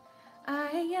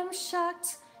 I am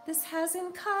shocked this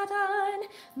hasn't caught on.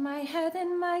 My head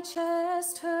and my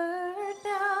chest hurt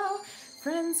now.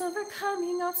 Friends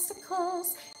overcoming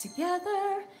obstacles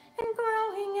together and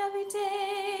growing every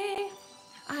day.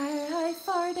 I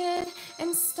farted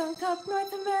and stunk up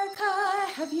North America.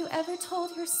 Have you ever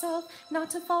told yourself not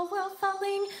to fall while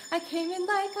falling? I came in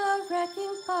like a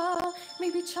wrecking ball,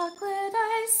 maybe chocolate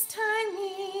ice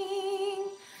timing.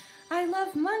 I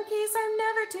love monkeys, I'm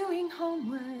never doing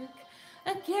homework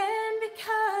again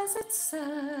because it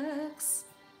sucks.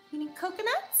 You need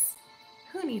coconuts?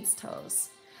 Who needs toes?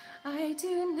 I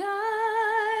do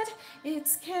not,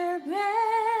 it's Care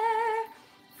Bear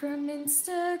from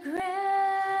Instagram.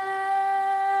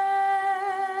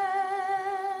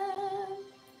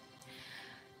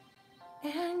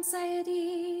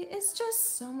 Anxiety is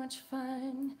just so much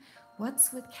fun.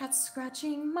 What's with cats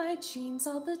scratching my jeans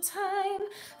all the time?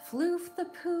 Floof the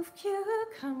poof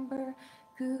cucumber,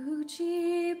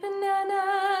 Gucci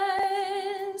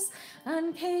bananas,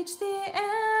 uncage the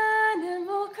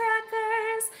animal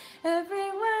crackers.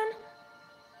 Everyone,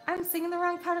 I'm singing the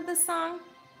wrong part of the song.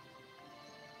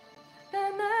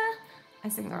 I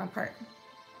sing the wrong part.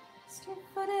 Street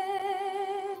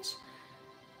footage.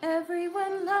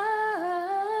 Everyone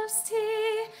loves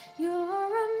tea.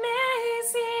 You're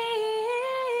amazing.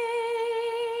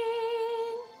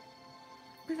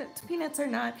 Peanuts are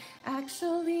not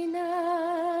actually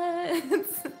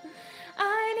nuts.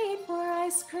 I need more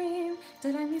ice cream.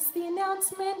 Did I miss the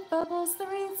announcement? Bubbles, the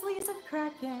Rinsleys of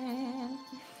Kraken.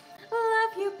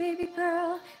 Love you, baby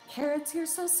girl. Carrots, you're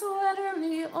so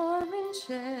sweatery.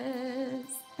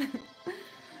 Oranges.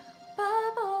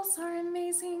 Bubbles are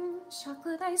amazing.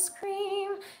 Chocolate ice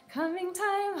cream. Coming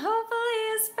time hopefully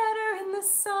is better in the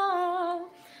song.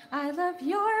 I love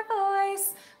your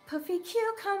voice. Puffy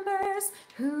cucumbers.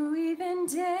 Who even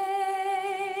dates?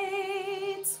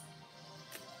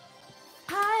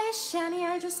 Hi, Shanny,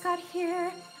 I just got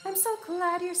here. I'm so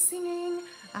glad you're singing.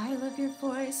 I love your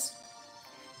voice.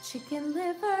 Chicken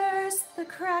livers, the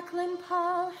crackling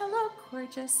Paul. Hello,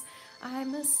 gorgeous.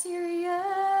 I'm a serious.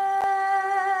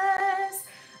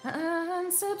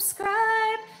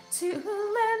 Unsubscribe to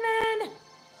Lemon.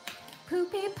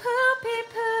 Poopy, poopy,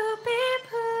 poopy,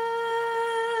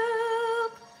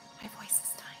 poop. My voice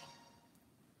is dying.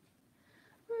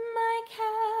 My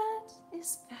cat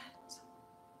is fat.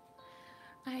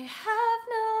 I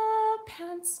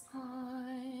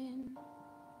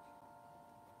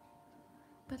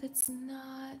But it's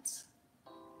not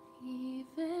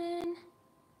even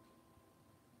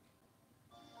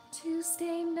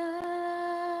Tuesday night.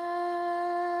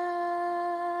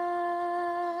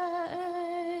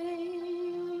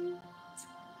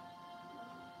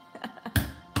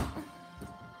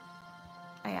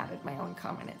 I added my own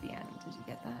comment at the end. Did you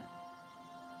get that?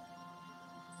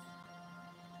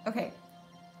 Okay.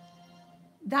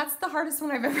 That's the hardest one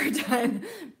I've ever done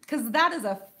because that is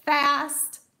a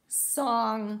fast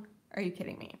song. Are you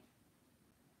kidding me?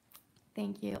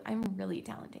 Thank you. I'm really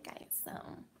talented, guys, so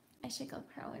I should go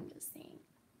pro. I'm just saying.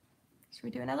 Should we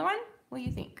do another one? What do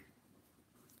you think?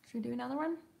 Should we do another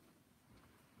one?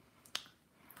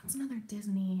 What's another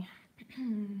Disney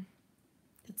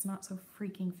that's not so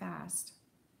freaking fast?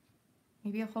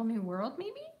 Maybe A Whole New World,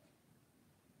 maybe?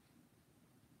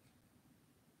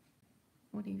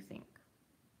 What do you think?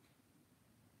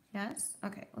 Yes?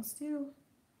 Okay, let's do...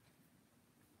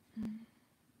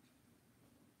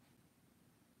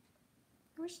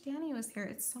 I wish Danny was here.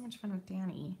 It's so much fun with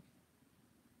Danny.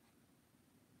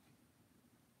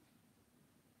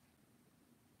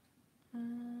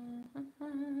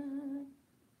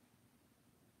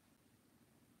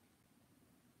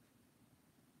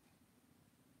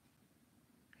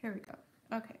 Here we go.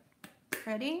 Okay,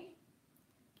 ready?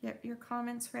 Get your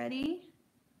comments ready.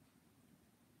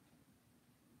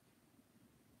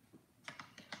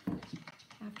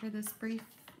 After this brief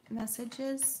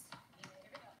messages.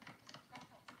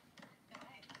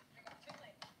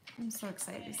 I'm so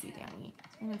excited to see Danny.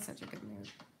 I'm in such a good mood.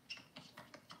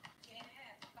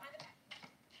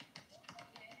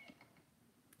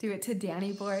 Do it to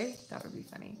Danny boy. That would be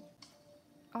funny.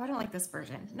 Oh, I don't like this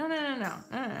version. No.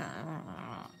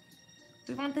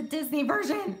 We want the Disney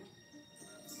version.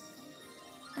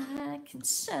 I can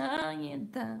show you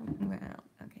the world.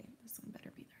 Okay, this one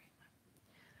better be the right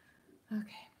one.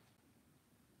 Okay.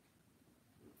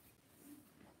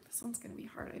 This one's gonna be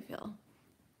hard, I feel.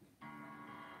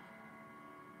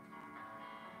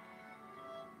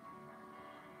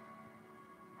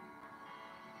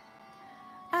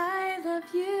 I love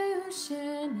you,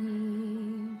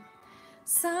 Shanny.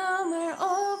 Somewhere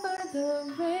over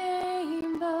the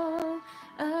rainbow,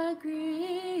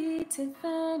 agreed to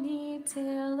funny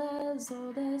tale as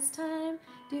old as time,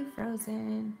 do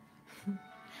Frozen.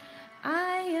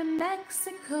 I am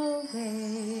Mexico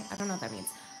way. I don't know what that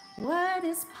means.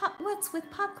 What's with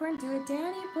popcorn? Do it,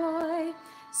 Danny boy.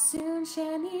 Soon,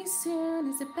 Shanny, soon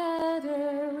is it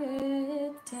better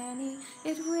with Danny?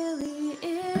 It really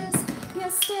is.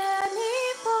 Yes,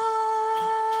 Danny boy.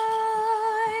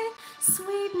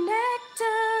 Sweet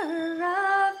nectar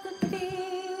of the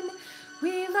bean.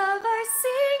 We love our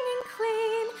singing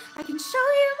queen. I can show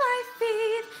you my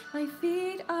feet. My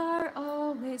feet are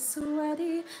always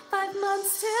sweaty. 5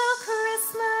 months till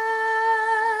Christmas.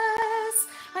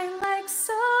 I like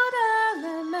soda,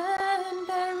 lemon,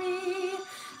 berry.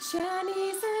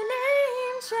 Shanny's an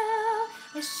angel.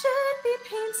 I should be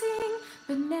painting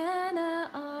banana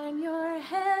on your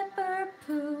head for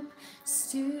poop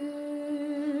stew.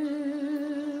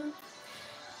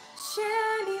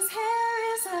 Shanny's hair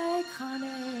is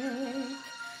iconic.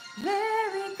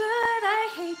 Very good, I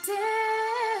hate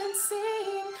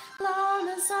dancing.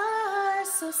 Llamas are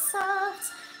so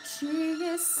soft. She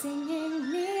is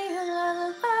singing me a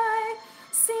lullaby.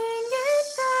 Sing it,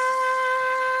 girl.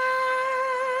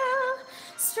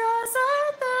 Straws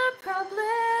are the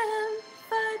problem.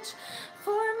 Fudge,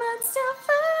 4 months till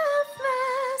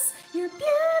Fluffmas. You're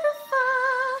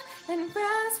beautiful. And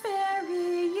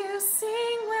raspberry, you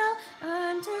sing well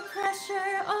under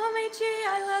pressure. Oh my gee,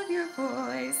 I love your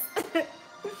voice.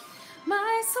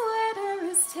 My sweater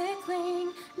is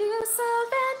tickling. New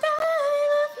soap and I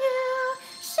love you,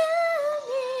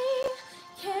 Shanny.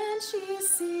 Can't she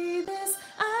see this?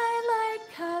 I like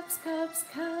cups, cups,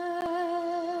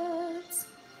 cups.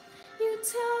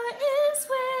 Utah is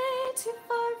way too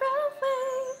far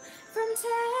away from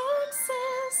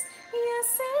Texas.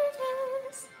 Yes, it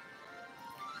is.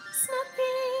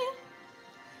 Snuffy,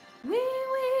 wee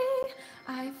wee.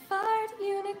 I fart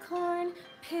unicorn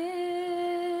piss.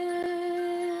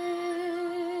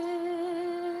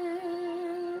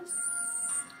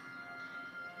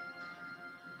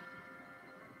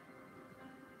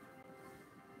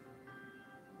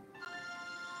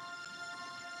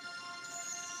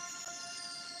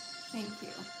 Thank you.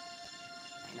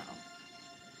 I know.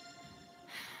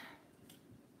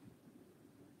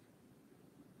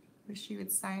 Wish you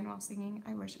would sign while singing.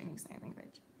 I wish I knew sign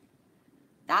language.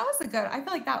 That was a good, I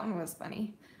feel like that one was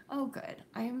funny. Oh, good.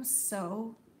 I am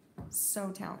so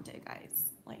talented,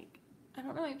 guys. Like, I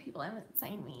don't know why people haven't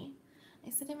signed me. I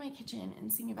sit in my kitchen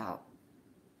and sing about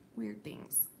weird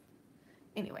things.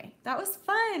 Anyway, that was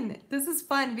fun. This is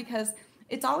fun because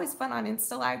it's always fun on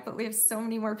Insta Live, but we have so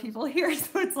many more people here.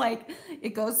 So it's like, it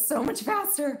goes so much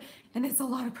faster and it's a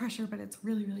lot of pressure, but it's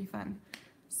really, really fun.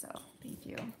 So thank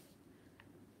you.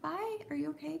 Bye. Are you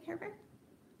okay, Care Bear?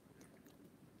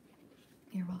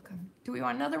 You're welcome. Do we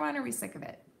want another one or are we sick of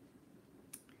it?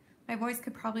 My voice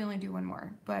could probably only do one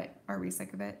more, but are we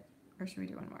sick of it? Or should we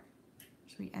do one more?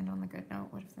 Should we end on the good note?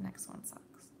 What if the next one sucks?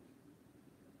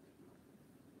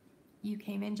 You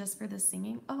came in just for the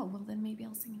singing? Oh, well then maybe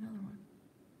I'll sing another one.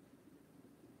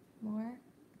 More?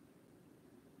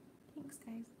 Thanks,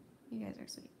 guys. You guys are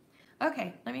sweet.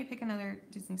 Okay, let me pick another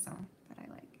Disney song that I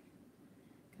like.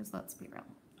 Because let's be real.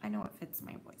 I know what fits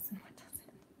my voice and what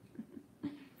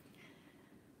doesn't.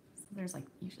 So there's like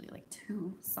usually like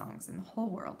 2 songs in the whole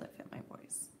world that fit my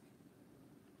voice.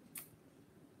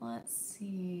 Let's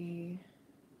see.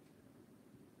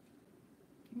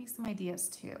 Give me some ideas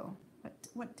too.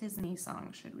 What Disney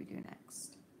song should we do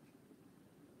next?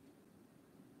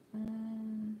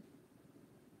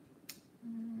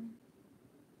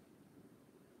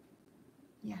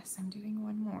 Yes, I'm doing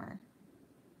one more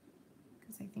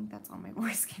because I think that's all my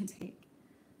voice can take.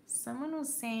 Someone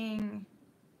was saying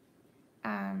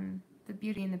The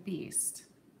Beauty and the Beast,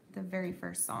 the very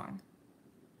first song.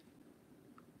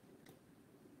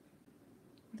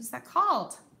 What is that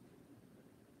called?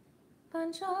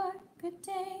 Bonjour, good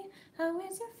day, how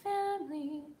is your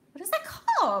family? What is that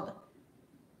called?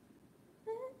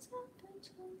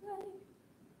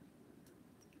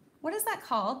 What is that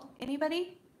called?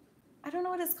 Anybody? I don't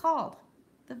know what it's called.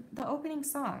 The opening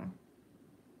song.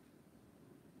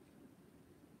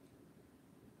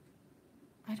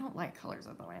 I don't like Colors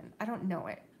of the Wind. I don't know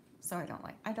it, so I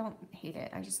don't hate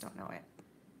it. I just don't know it.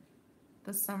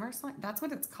 The summer song, that's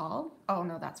what it's called? Oh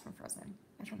no, that's from Frozen.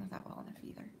 I don't know that well enough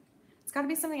either. It's gotta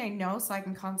be something I know so I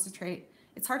can concentrate.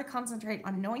 It's hard to concentrate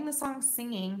on knowing the song,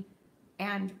 singing,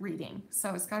 and reading.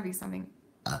 So it's gotta be something.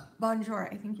 Bonjour,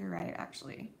 I think you're right,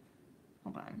 actually.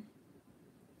 Hold on.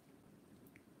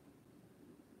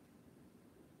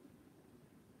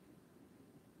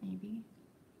 Maybe.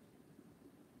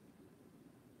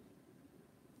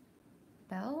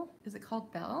 Belle? Is it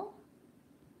called Belle?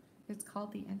 It's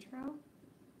called the intro?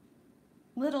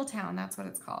 Little Town, that's what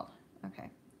it's called. Okay.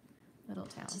 Little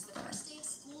Town.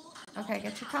 Okay,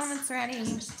 get your comments ready.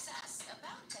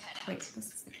 Wait, this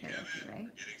is the karaoke, right?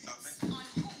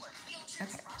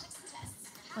 Okay.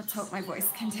 Let's hope my voice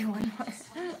can do one more.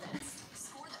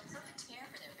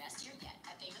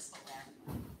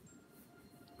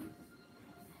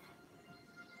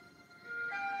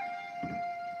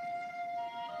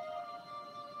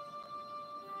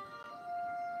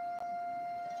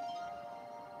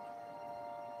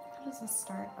 How does this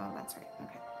start? Oh, that's right.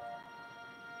 Okay.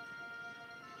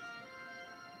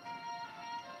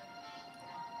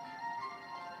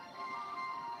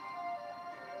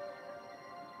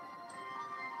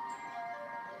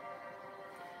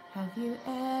 Have you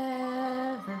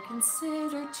ever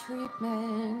considered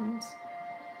treatment?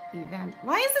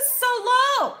 Why is this so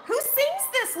low? Who sings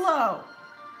this low?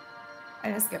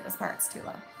 I'm gonna skip this part, it's too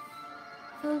low.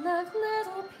 Full of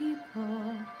little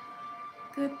people,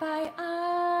 goodbye,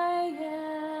 I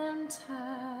am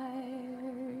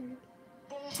tired.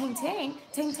 Ting ting,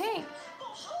 ting ting.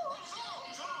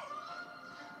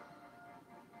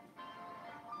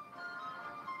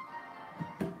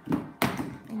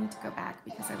 I need to go back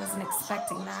because I wasn't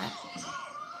expecting that.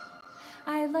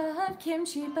 I love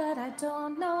kimchi, but I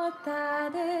don't know what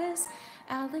that is.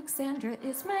 Alexandra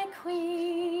is my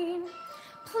queen.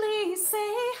 Please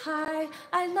say hi,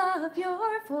 I love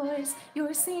your voice.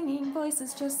 Your singing voice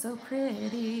is just so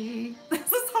pretty.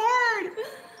 This is hard.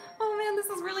 Oh man, this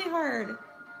is really hard.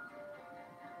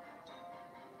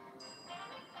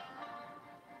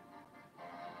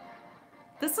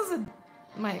 This is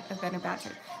might have been a bad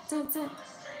trick. Don't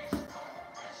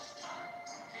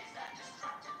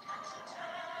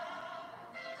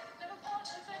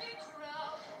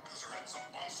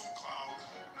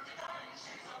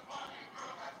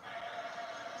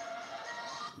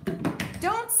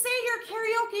say you're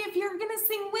karaoke if you're gonna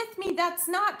sing with me. That's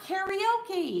not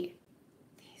karaoke.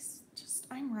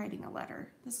 I'm writing a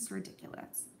letter. This is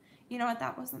ridiculous. You know what?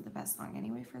 That wasn't the best song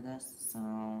anyway for this.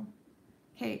 So,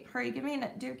 okay, hurry, give me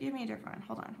a different one.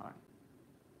 Hold on.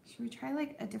 Should we try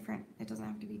like a different? It doesn't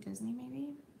have to be Disney,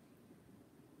 maybe.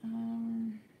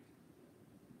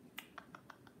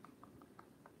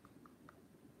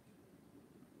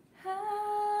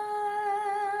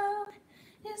 How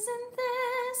isn't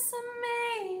this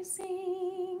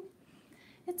amazing?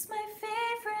 It's my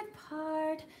favorite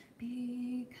part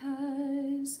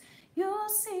because you'll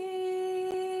see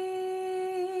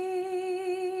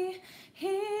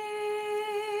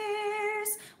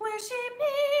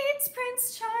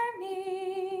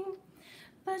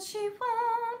But she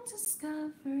won't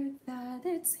discover that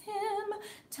it's him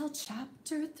till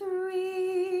chapter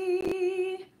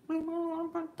 3.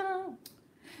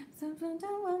 Something to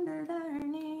wonder that her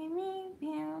name is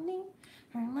Beauty.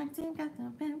 Her life got the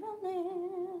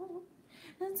Beverly.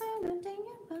 That's all the thing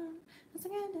about.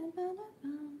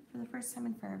 For the first time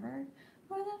in forever.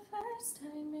 For the first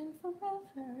time in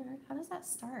forever. How does that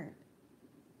start?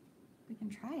 We can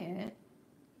try it.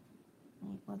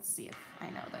 Let's see if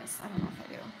I know this. I don't know if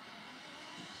I do.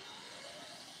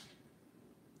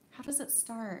 How does it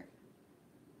start?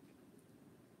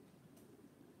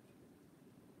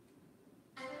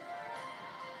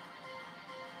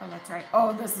 Oh, that's right.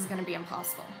 Oh, this is going to be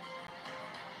impossible.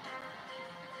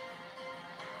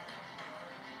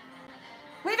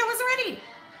 Wait, I wasn't ready.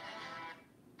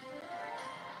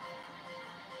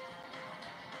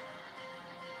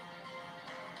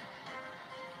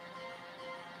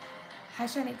 Hi,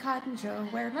 Shanny, Cotton Joe,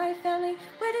 where's my family?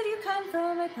 Where did you come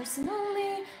from? I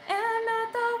personally am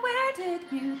not the where did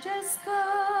you just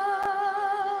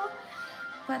go?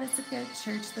 But it's a good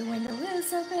church, the window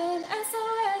is open,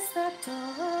 SOS that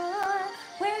door.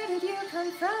 Where did you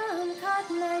come from,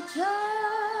 Cotton Eye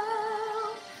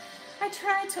Joe? I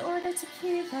tried to order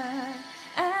tequila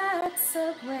at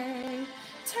Subway.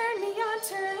 Turn me on,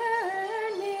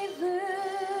 turn me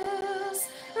loose.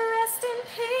 Rest in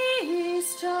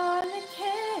peace, John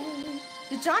McCain.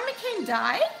 Did John McCain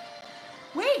die?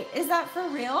 Wait, is that for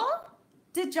real?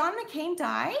 Did John McCain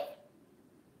die?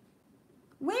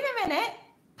 Wait a minute.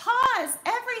 Pause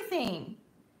everything.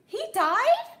 He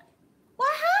died?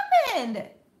 What happened?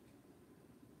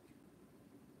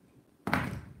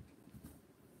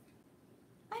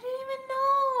 I didn't even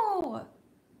know.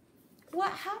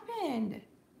 What happened?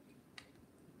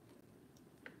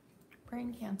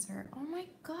 Brain cancer. Oh my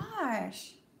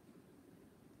gosh.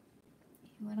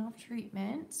 He went off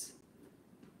treatment.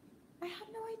 I had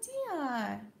no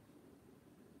idea.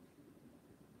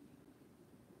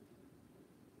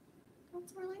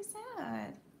 That's really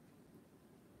sad.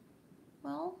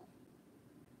 Well,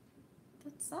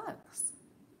 that sucks.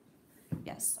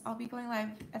 Yes, I'll be going live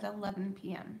at 11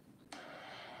 p.m.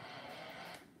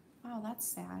 Wow, that's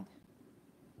sad.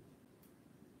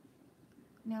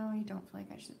 No, you don't feel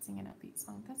like I should sing an upbeat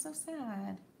song. That's so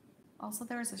sad. Also,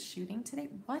 there was a shooting today.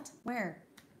 What? Where?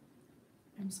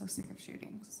 I'm so sick of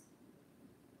shootings.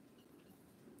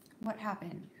 What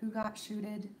happened? Who got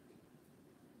shooted?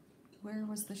 Where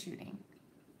was the shooting?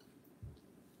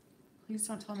 Please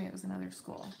don't tell me it was another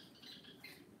school.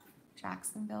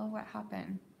 Jacksonville, what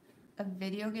happened? A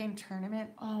video game tournament?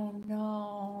 Oh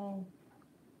no.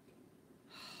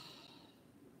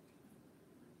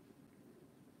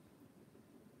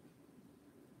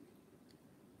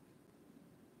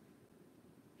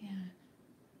 Man,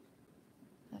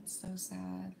 that's so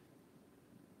sad.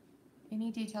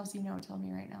 Any details you know, tell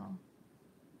me right now.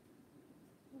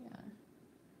 Yeah.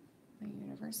 The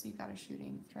university got a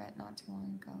shooting threat not too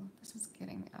long ago. This is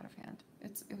getting out of hand.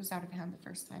 It was out of hand the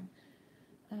first time.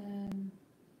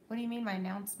 What do you mean by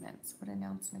announcements? What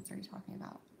announcements are you talking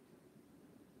about?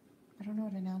 I don't know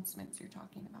what announcements you're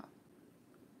talking about.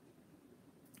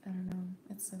 I don't know.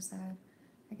 It's so sad.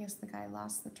 I guess the guy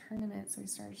lost the tournament, so he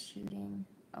started shooting.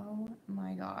 Oh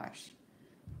my gosh.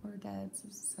 Poor dead.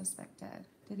 Suspect dead.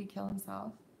 Did he kill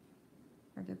himself?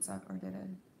 Or did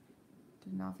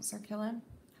an officer kill him?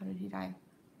 How did he die?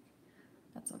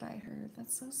 That's what I heard.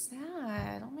 That's so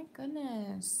sad. Oh my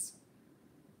goodness.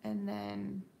 And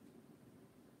then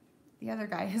the other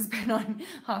guy has been on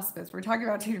hospice. We're talking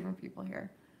about two different people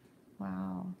here.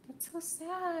 Wow. That's so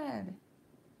sad.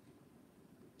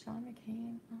 John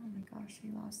McCain. Oh my gosh, he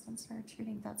lost and started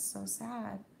shooting. That's so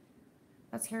sad.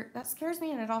 That scares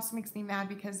me, and it also makes me mad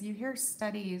because you hear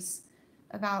studies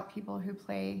about people who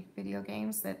play video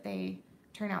games that they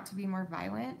turn out to be more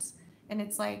violent. And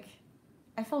it's like,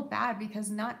 I feel bad because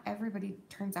not everybody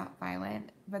turns out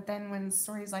violent. But then when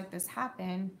stories like this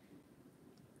happen,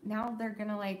 now they're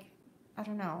gonna I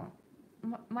don't know.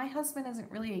 My husband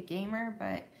isn't really a gamer,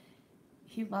 but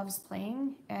he loves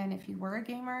playing. And if he were a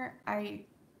gamer, I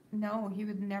know he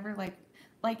would never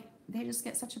they just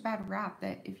get such a bad rap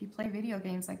that if you play video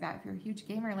games like that, if you're a huge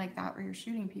gamer like that, where you're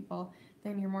shooting people,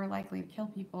 then you're more likely to kill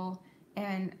people.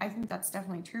 And I think that's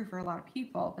definitely true for a lot of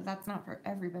people, but that's not for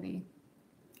everybody.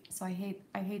 So I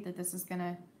hate that this is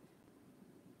gonna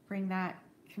bring that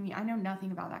I know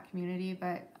nothing about that community,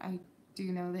 but I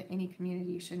do know that any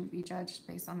community shouldn't be judged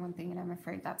based on one thing, and I'm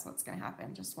afraid that's what's gonna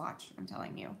happen. Just watch, I'm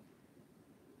telling you.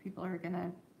 People are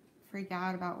gonna freak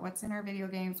out about what's in our video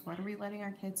games, what are we letting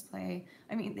our kids play.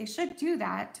 I mean, they should do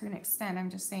that to an extent. I'm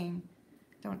just saying,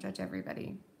 don't judge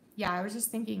everybody. Yeah, I was just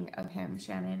thinking of him,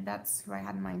 Shannon. That's who I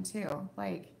had in mind too.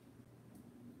 Like,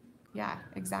 yeah,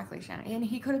 exactly, Shannon. And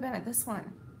he could have been at this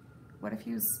one. What if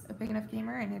he was a big enough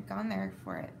gamer and had gone there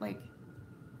for it? Like,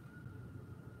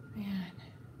 man.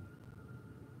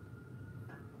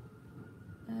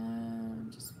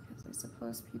 Just because I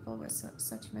suppose people with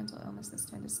such mental illnesses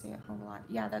tend to stay at home a lot.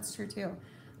 Yeah, that's true too.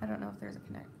 I don't know if there's a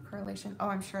correlation. Oh,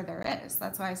 I'm sure there is.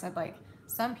 That's why I said, like,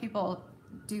 some people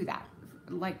do that,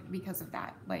 like, because of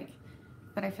that. Like,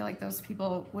 but I feel like those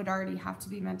people would already have to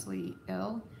be mentally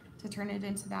ill to turn it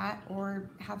into that, or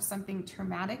have something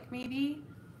traumatic maybe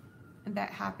that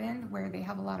happened where they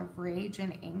have a lot of rage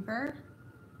and anger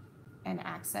and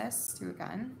access to a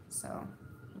gun. So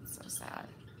it's so sad.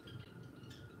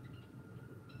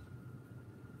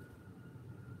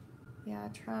 Yeah,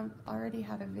 Trump already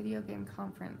had a video game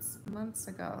conference months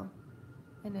ago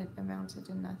and it amounted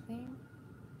to nothing.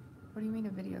 What do you mean a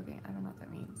video game? I don't know what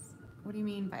that means. What do you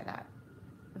mean by that?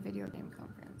 A video game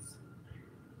conference.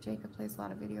 Jacob plays a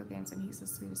lot of video games and he's the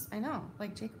sweetest. I know,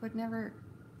 like Jacob would never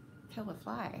kill a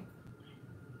fly.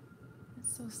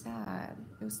 It's so sad.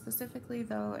 It was specifically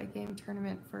though a game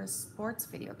tournament for a sports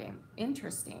video game.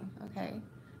 Interesting, okay.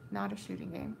 Not a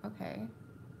shooting game, okay.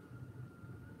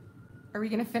 Are we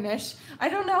gonna finish? I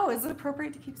don't know. Is it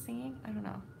appropriate to keep singing? I don't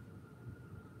know.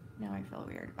 Now I feel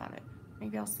weird about it.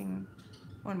 Maybe I'll sing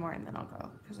one more and then I'll go,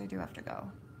 because I do have to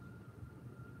go.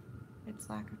 It's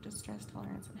lack of distress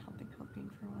tolerance and healthy coping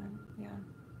for one. Yeah.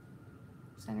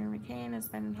 Senator McCain has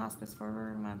been in hospice for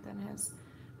over a month and his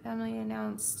family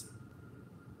announced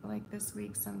like this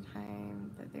week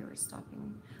sometime that they were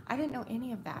stopping. I didn't know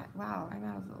any of that. Wow, I'm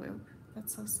out of the loop.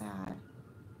 That's so sad.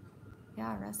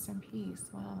 Yeah, rest in peace.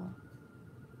 Wow.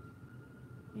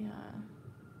 Yeah.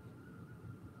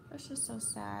 That's just so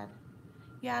sad.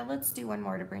 Yeah, let's do one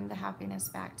more to bring the happiness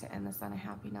back to end this on a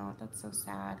happy note. That's so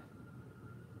sad.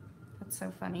 That's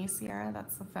so funny, Sierra.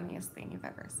 That's the funniest thing you've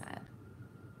ever said.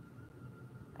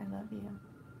 I love you.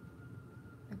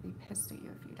 I'd be pissed at you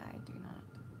if you died. Do not.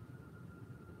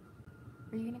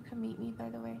 Are you gonna come meet me, by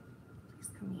the way?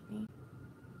 Please come meet me.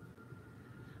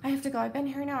 I have to go. I've been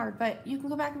here an hour, but you can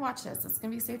go back and watch this. It's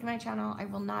gonna be saved to my channel. I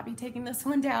will not be taking this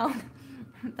one down.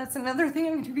 That's another thing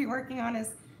I'm gonna be working on,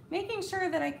 is making sure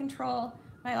that I control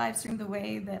my live stream the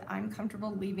way that I'm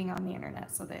comfortable leaving on the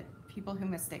internet so that people who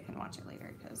missed it can watch it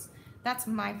later, because that's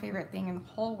my favorite thing in the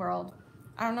whole world.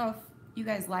 I don't know if you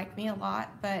guys like me a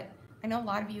lot, but I know a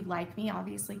lot of you like me,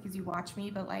 obviously, because you watch me,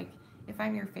 but like, if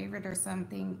I'm your favorite or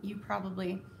something, you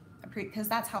probably appreciate, because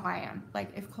that's how I am.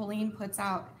 Like, if Colleen puts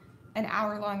out an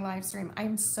hour-long live stream,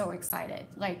 I'm so excited.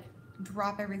 Like,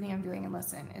 drop everything I'm doing and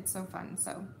listen. It's so fun.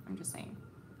 So I'm just saying,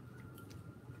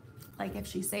 like, if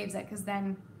she saves it, because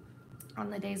then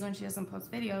on the days when she doesn't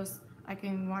post videos, I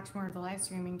can watch more of the live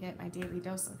stream and get my daily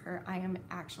dose of her. I am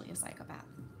actually a psychopath.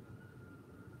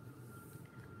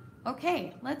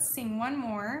 Okay, let's sing one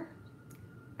more.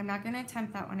 I'm not going to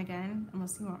attempt that one again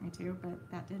unless you want me to,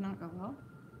 but that did not go well.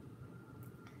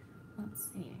 Let's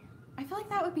see. I feel like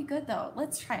that would be good though.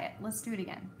 Let's try it. Let's do it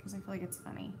again because I feel like it's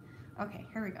funny. Okay,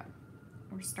 here we go.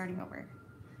 We're starting over.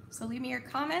 So leave me your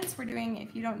comments. We're doing,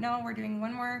 if you don't know, we're doing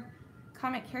one more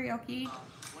comment karaoke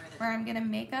where I'm going to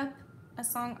make up a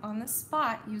song on the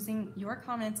spot using your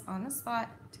comments on the spot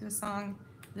to a song.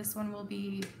 This one will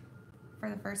be For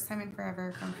the First Time in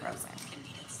Forever from Frozen.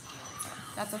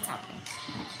 That's what's happening.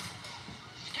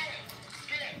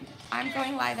 I'm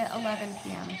going live at 11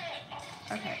 p.m.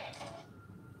 Okay.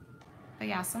 But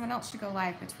yeah, someone else should go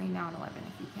live between now and 11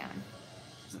 if you can.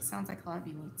 Because it sounds like a lot of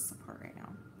you need support right now.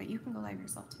 But you can go live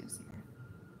yourself too, Sierra.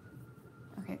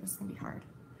 Okay, this is going to be hard.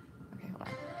 Okay, hold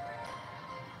on.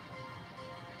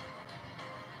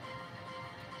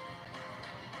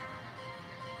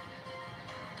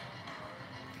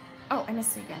 Oh, I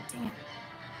missed it again. Dang it.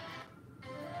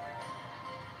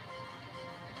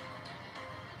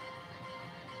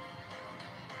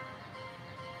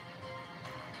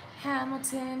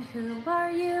 Hamilton, who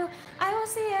are you? I was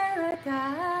Sierra,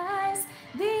 guys.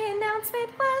 The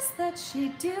announcement was that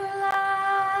she'd do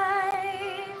live.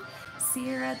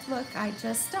 Sierra, look, I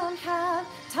just don't have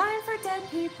time for dead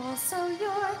people, so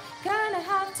you're gonna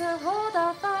have to hold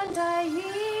off on dying.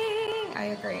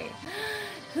 I agree.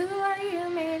 Who are you,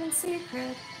 made in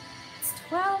secret? It's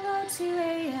 12:02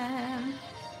 a.m.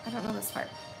 I don't know this part.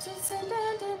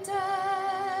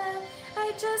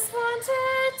 I just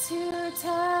wanted to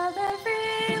tell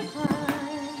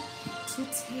everyone to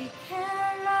take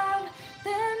care of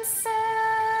themselves.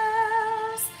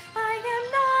 I am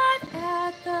not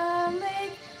at the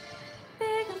lake.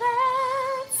 Big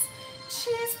let's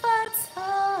cheese butts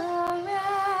around.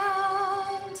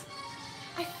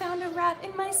 I found a rat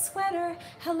in my sweater.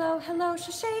 Hello, hello,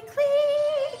 sashay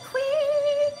queen.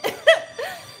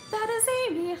 That is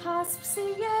Amy Hosp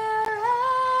Sierra.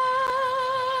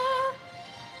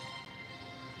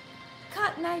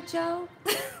 Cotton Eye Joe.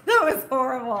 That was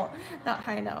horrible. That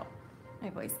high note. My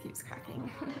voice keeps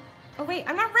cracking. Oh wait,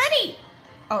 I'm not ready.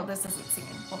 Oh, this isn't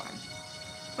singing. Hold on.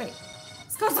 Wait,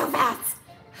 let's go so fast.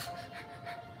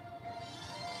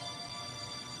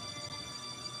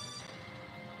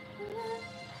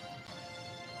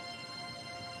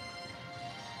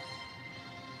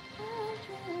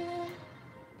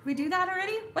 Did we do that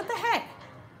already? What the heck?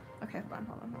 Okay,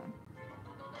 hold on.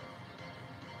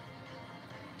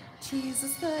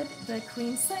 Jesus good, the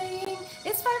queen saying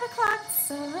it's 5 o'clock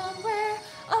somewhere.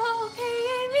 Okay,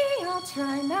 Amy, I'll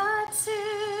try not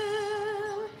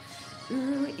to.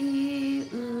 Ooh, ee,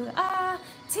 ooh, ah,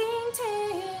 ting,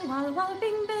 ting, walla, walla,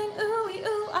 bing, bang. Ooh, ee,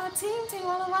 ooh, ah, ting, ting,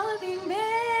 walla, walla, bing,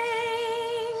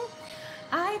 bang.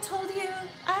 I told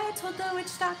the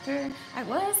witch doctor I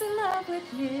was in love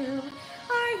with you.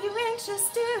 Are you anxious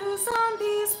to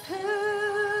zombies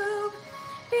poop?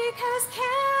 Because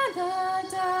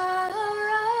Canada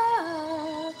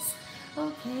rocks.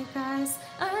 Okay, guys,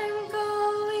 I'm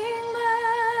going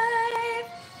live.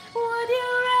 Would you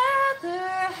rather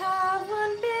have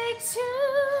one big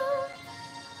tune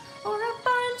or a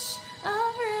bunch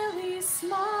of really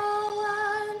small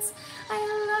ones? I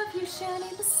love you,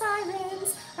 Shanny. The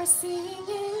sirens are singing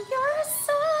your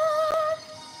song.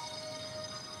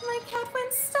 My cat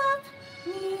won't stop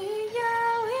meowing.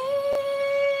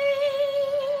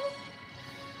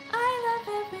 I love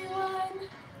everyone.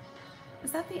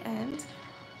 Is that the end?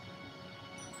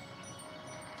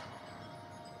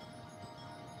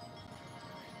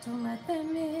 Don't let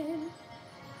them in.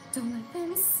 Don't let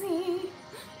them see.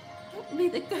 Be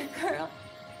the good girl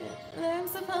that I'm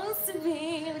supposed to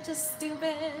be. You're just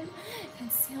stupid.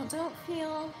 Conceal, don't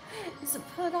feel. So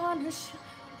put on a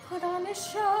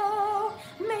show.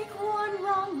 Make one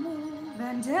wrong move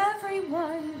and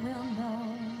everyone will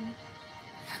know.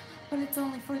 But it's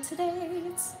only for today.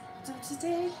 It's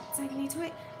today. So you need to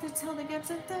wait until the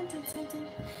gates are done. Tell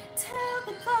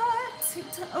the clock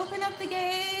to open up the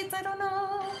gates. I don't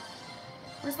know.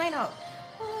 Where's my note?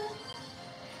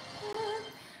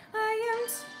 I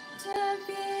am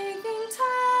being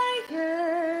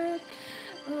tired.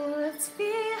 What's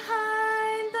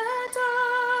behind the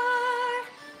door?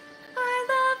 I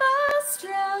love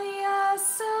Australia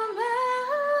so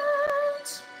much.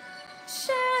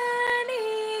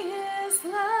 Shanny is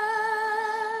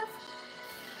love.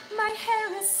 My hair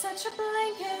is such a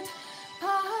blanket.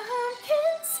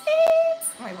 Pumpkin seeds.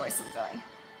 My voice is going.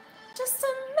 Just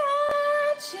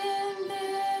imagine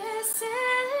this is.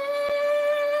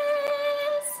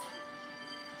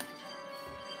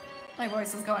 My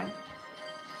voice is going.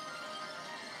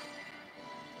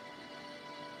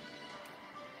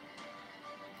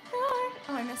 Oh,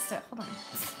 I missed it.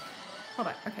 Hold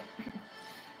on. Okay.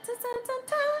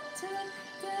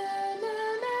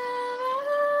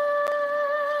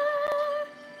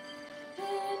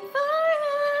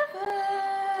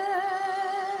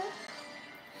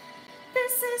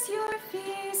 This is your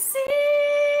feces.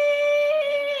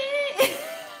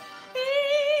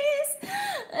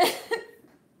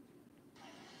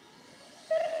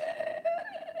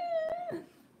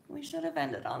 We should have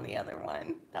ended on the other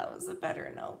one. That was a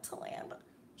better note to land.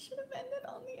 Should have ended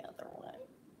on the other one.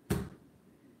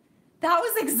 That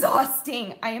was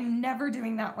exhausting. I am never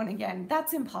doing that one again.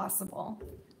 That's impossible.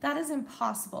 That is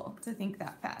impossible to think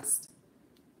that fast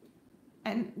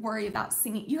and worry about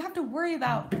singing. You have to worry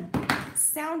about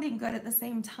sounding good at the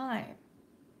same time.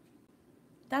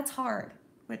 That's hard,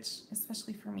 which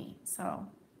especially for me. So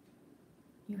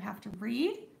you have to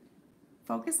read,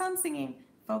 focus on singing,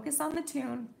 focus on the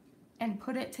tune, and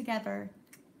put it together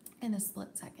in a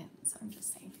split second. So I'm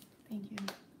just saying, thank you.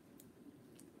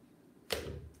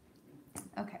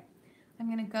 Okay, I'm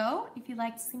gonna go. If you'd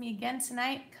like to see me again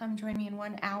tonight, come join me in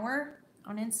 1 hour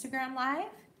on Instagram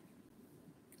Live.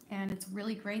 And it's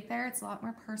really great there. It's a lot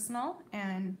more personal,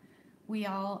 and we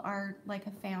all are like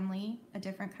a family, a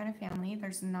different kind of family.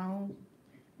 There's no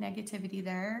negativity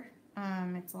there.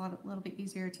 It's a little bit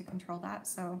easier to control that.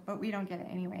 So, but we don't get it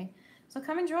anyway. So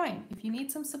come and join. If you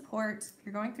need some support, if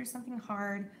you're going through something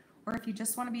hard, or if you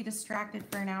just want to be distracted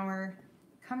for an hour,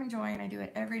 come and join. I do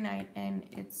it every night, and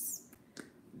it's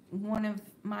one of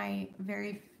my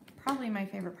probably my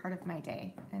favorite part of my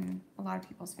day, and a lot of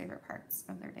people's favorite parts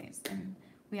of their days. And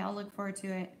we all look forward to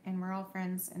it, and we're all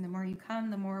friends. And the more you come,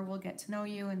 the more we'll get to know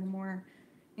you, and the more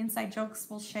inside jokes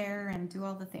we'll share and do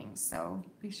all the things. So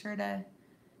be sure to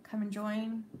come and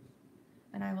join.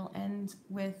 And I will end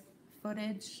with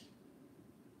footage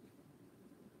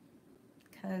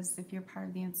because if you're part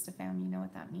of the Insta fam, you know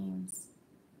what that means.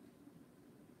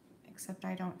 Except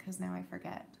I don't, because now I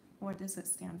forget. What does it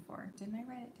stand for? Didn't I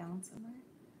write it down somewhere?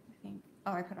 I think.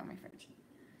 Oh, I put it on my fridge.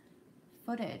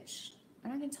 Footage.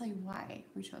 I'm not going to tell you why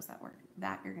we chose that word.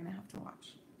 That you're going to have to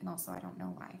watch. And also, I don't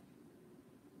know why.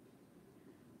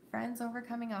 Friends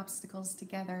overcoming obstacles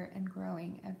together and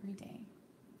growing every day.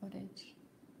 Footage.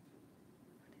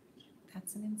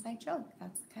 That's an inside joke.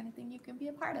 That's the kind of thing you can be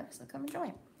a part of. So come and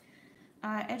join.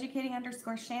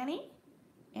 Educating_Shanny.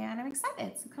 And I'm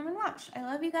excited. So come and watch. I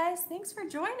love you guys. Thanks for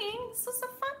joining. This was a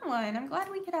fun one. I'm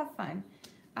glad we could have fun.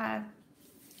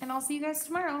 And I'll see you guys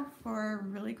tomorrow for a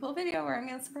really cool video where I'm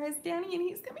going to surprise Danny, and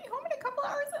he's going to be home in a couple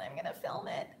hours, and I'm going to film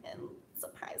it and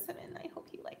surprise him, and I hope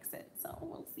he likes it. So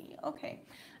we'll see. Okay.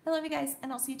 I love you guys,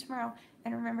 and I'll see you tomorrow.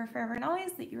 And remember forever and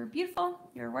always that you are beautiful,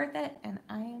 you're worth it, and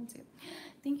I am too.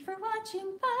 Thank you for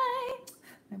watching. Bye.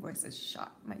 My voice is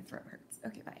shot. My throat hurts.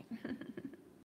 Okay, bye.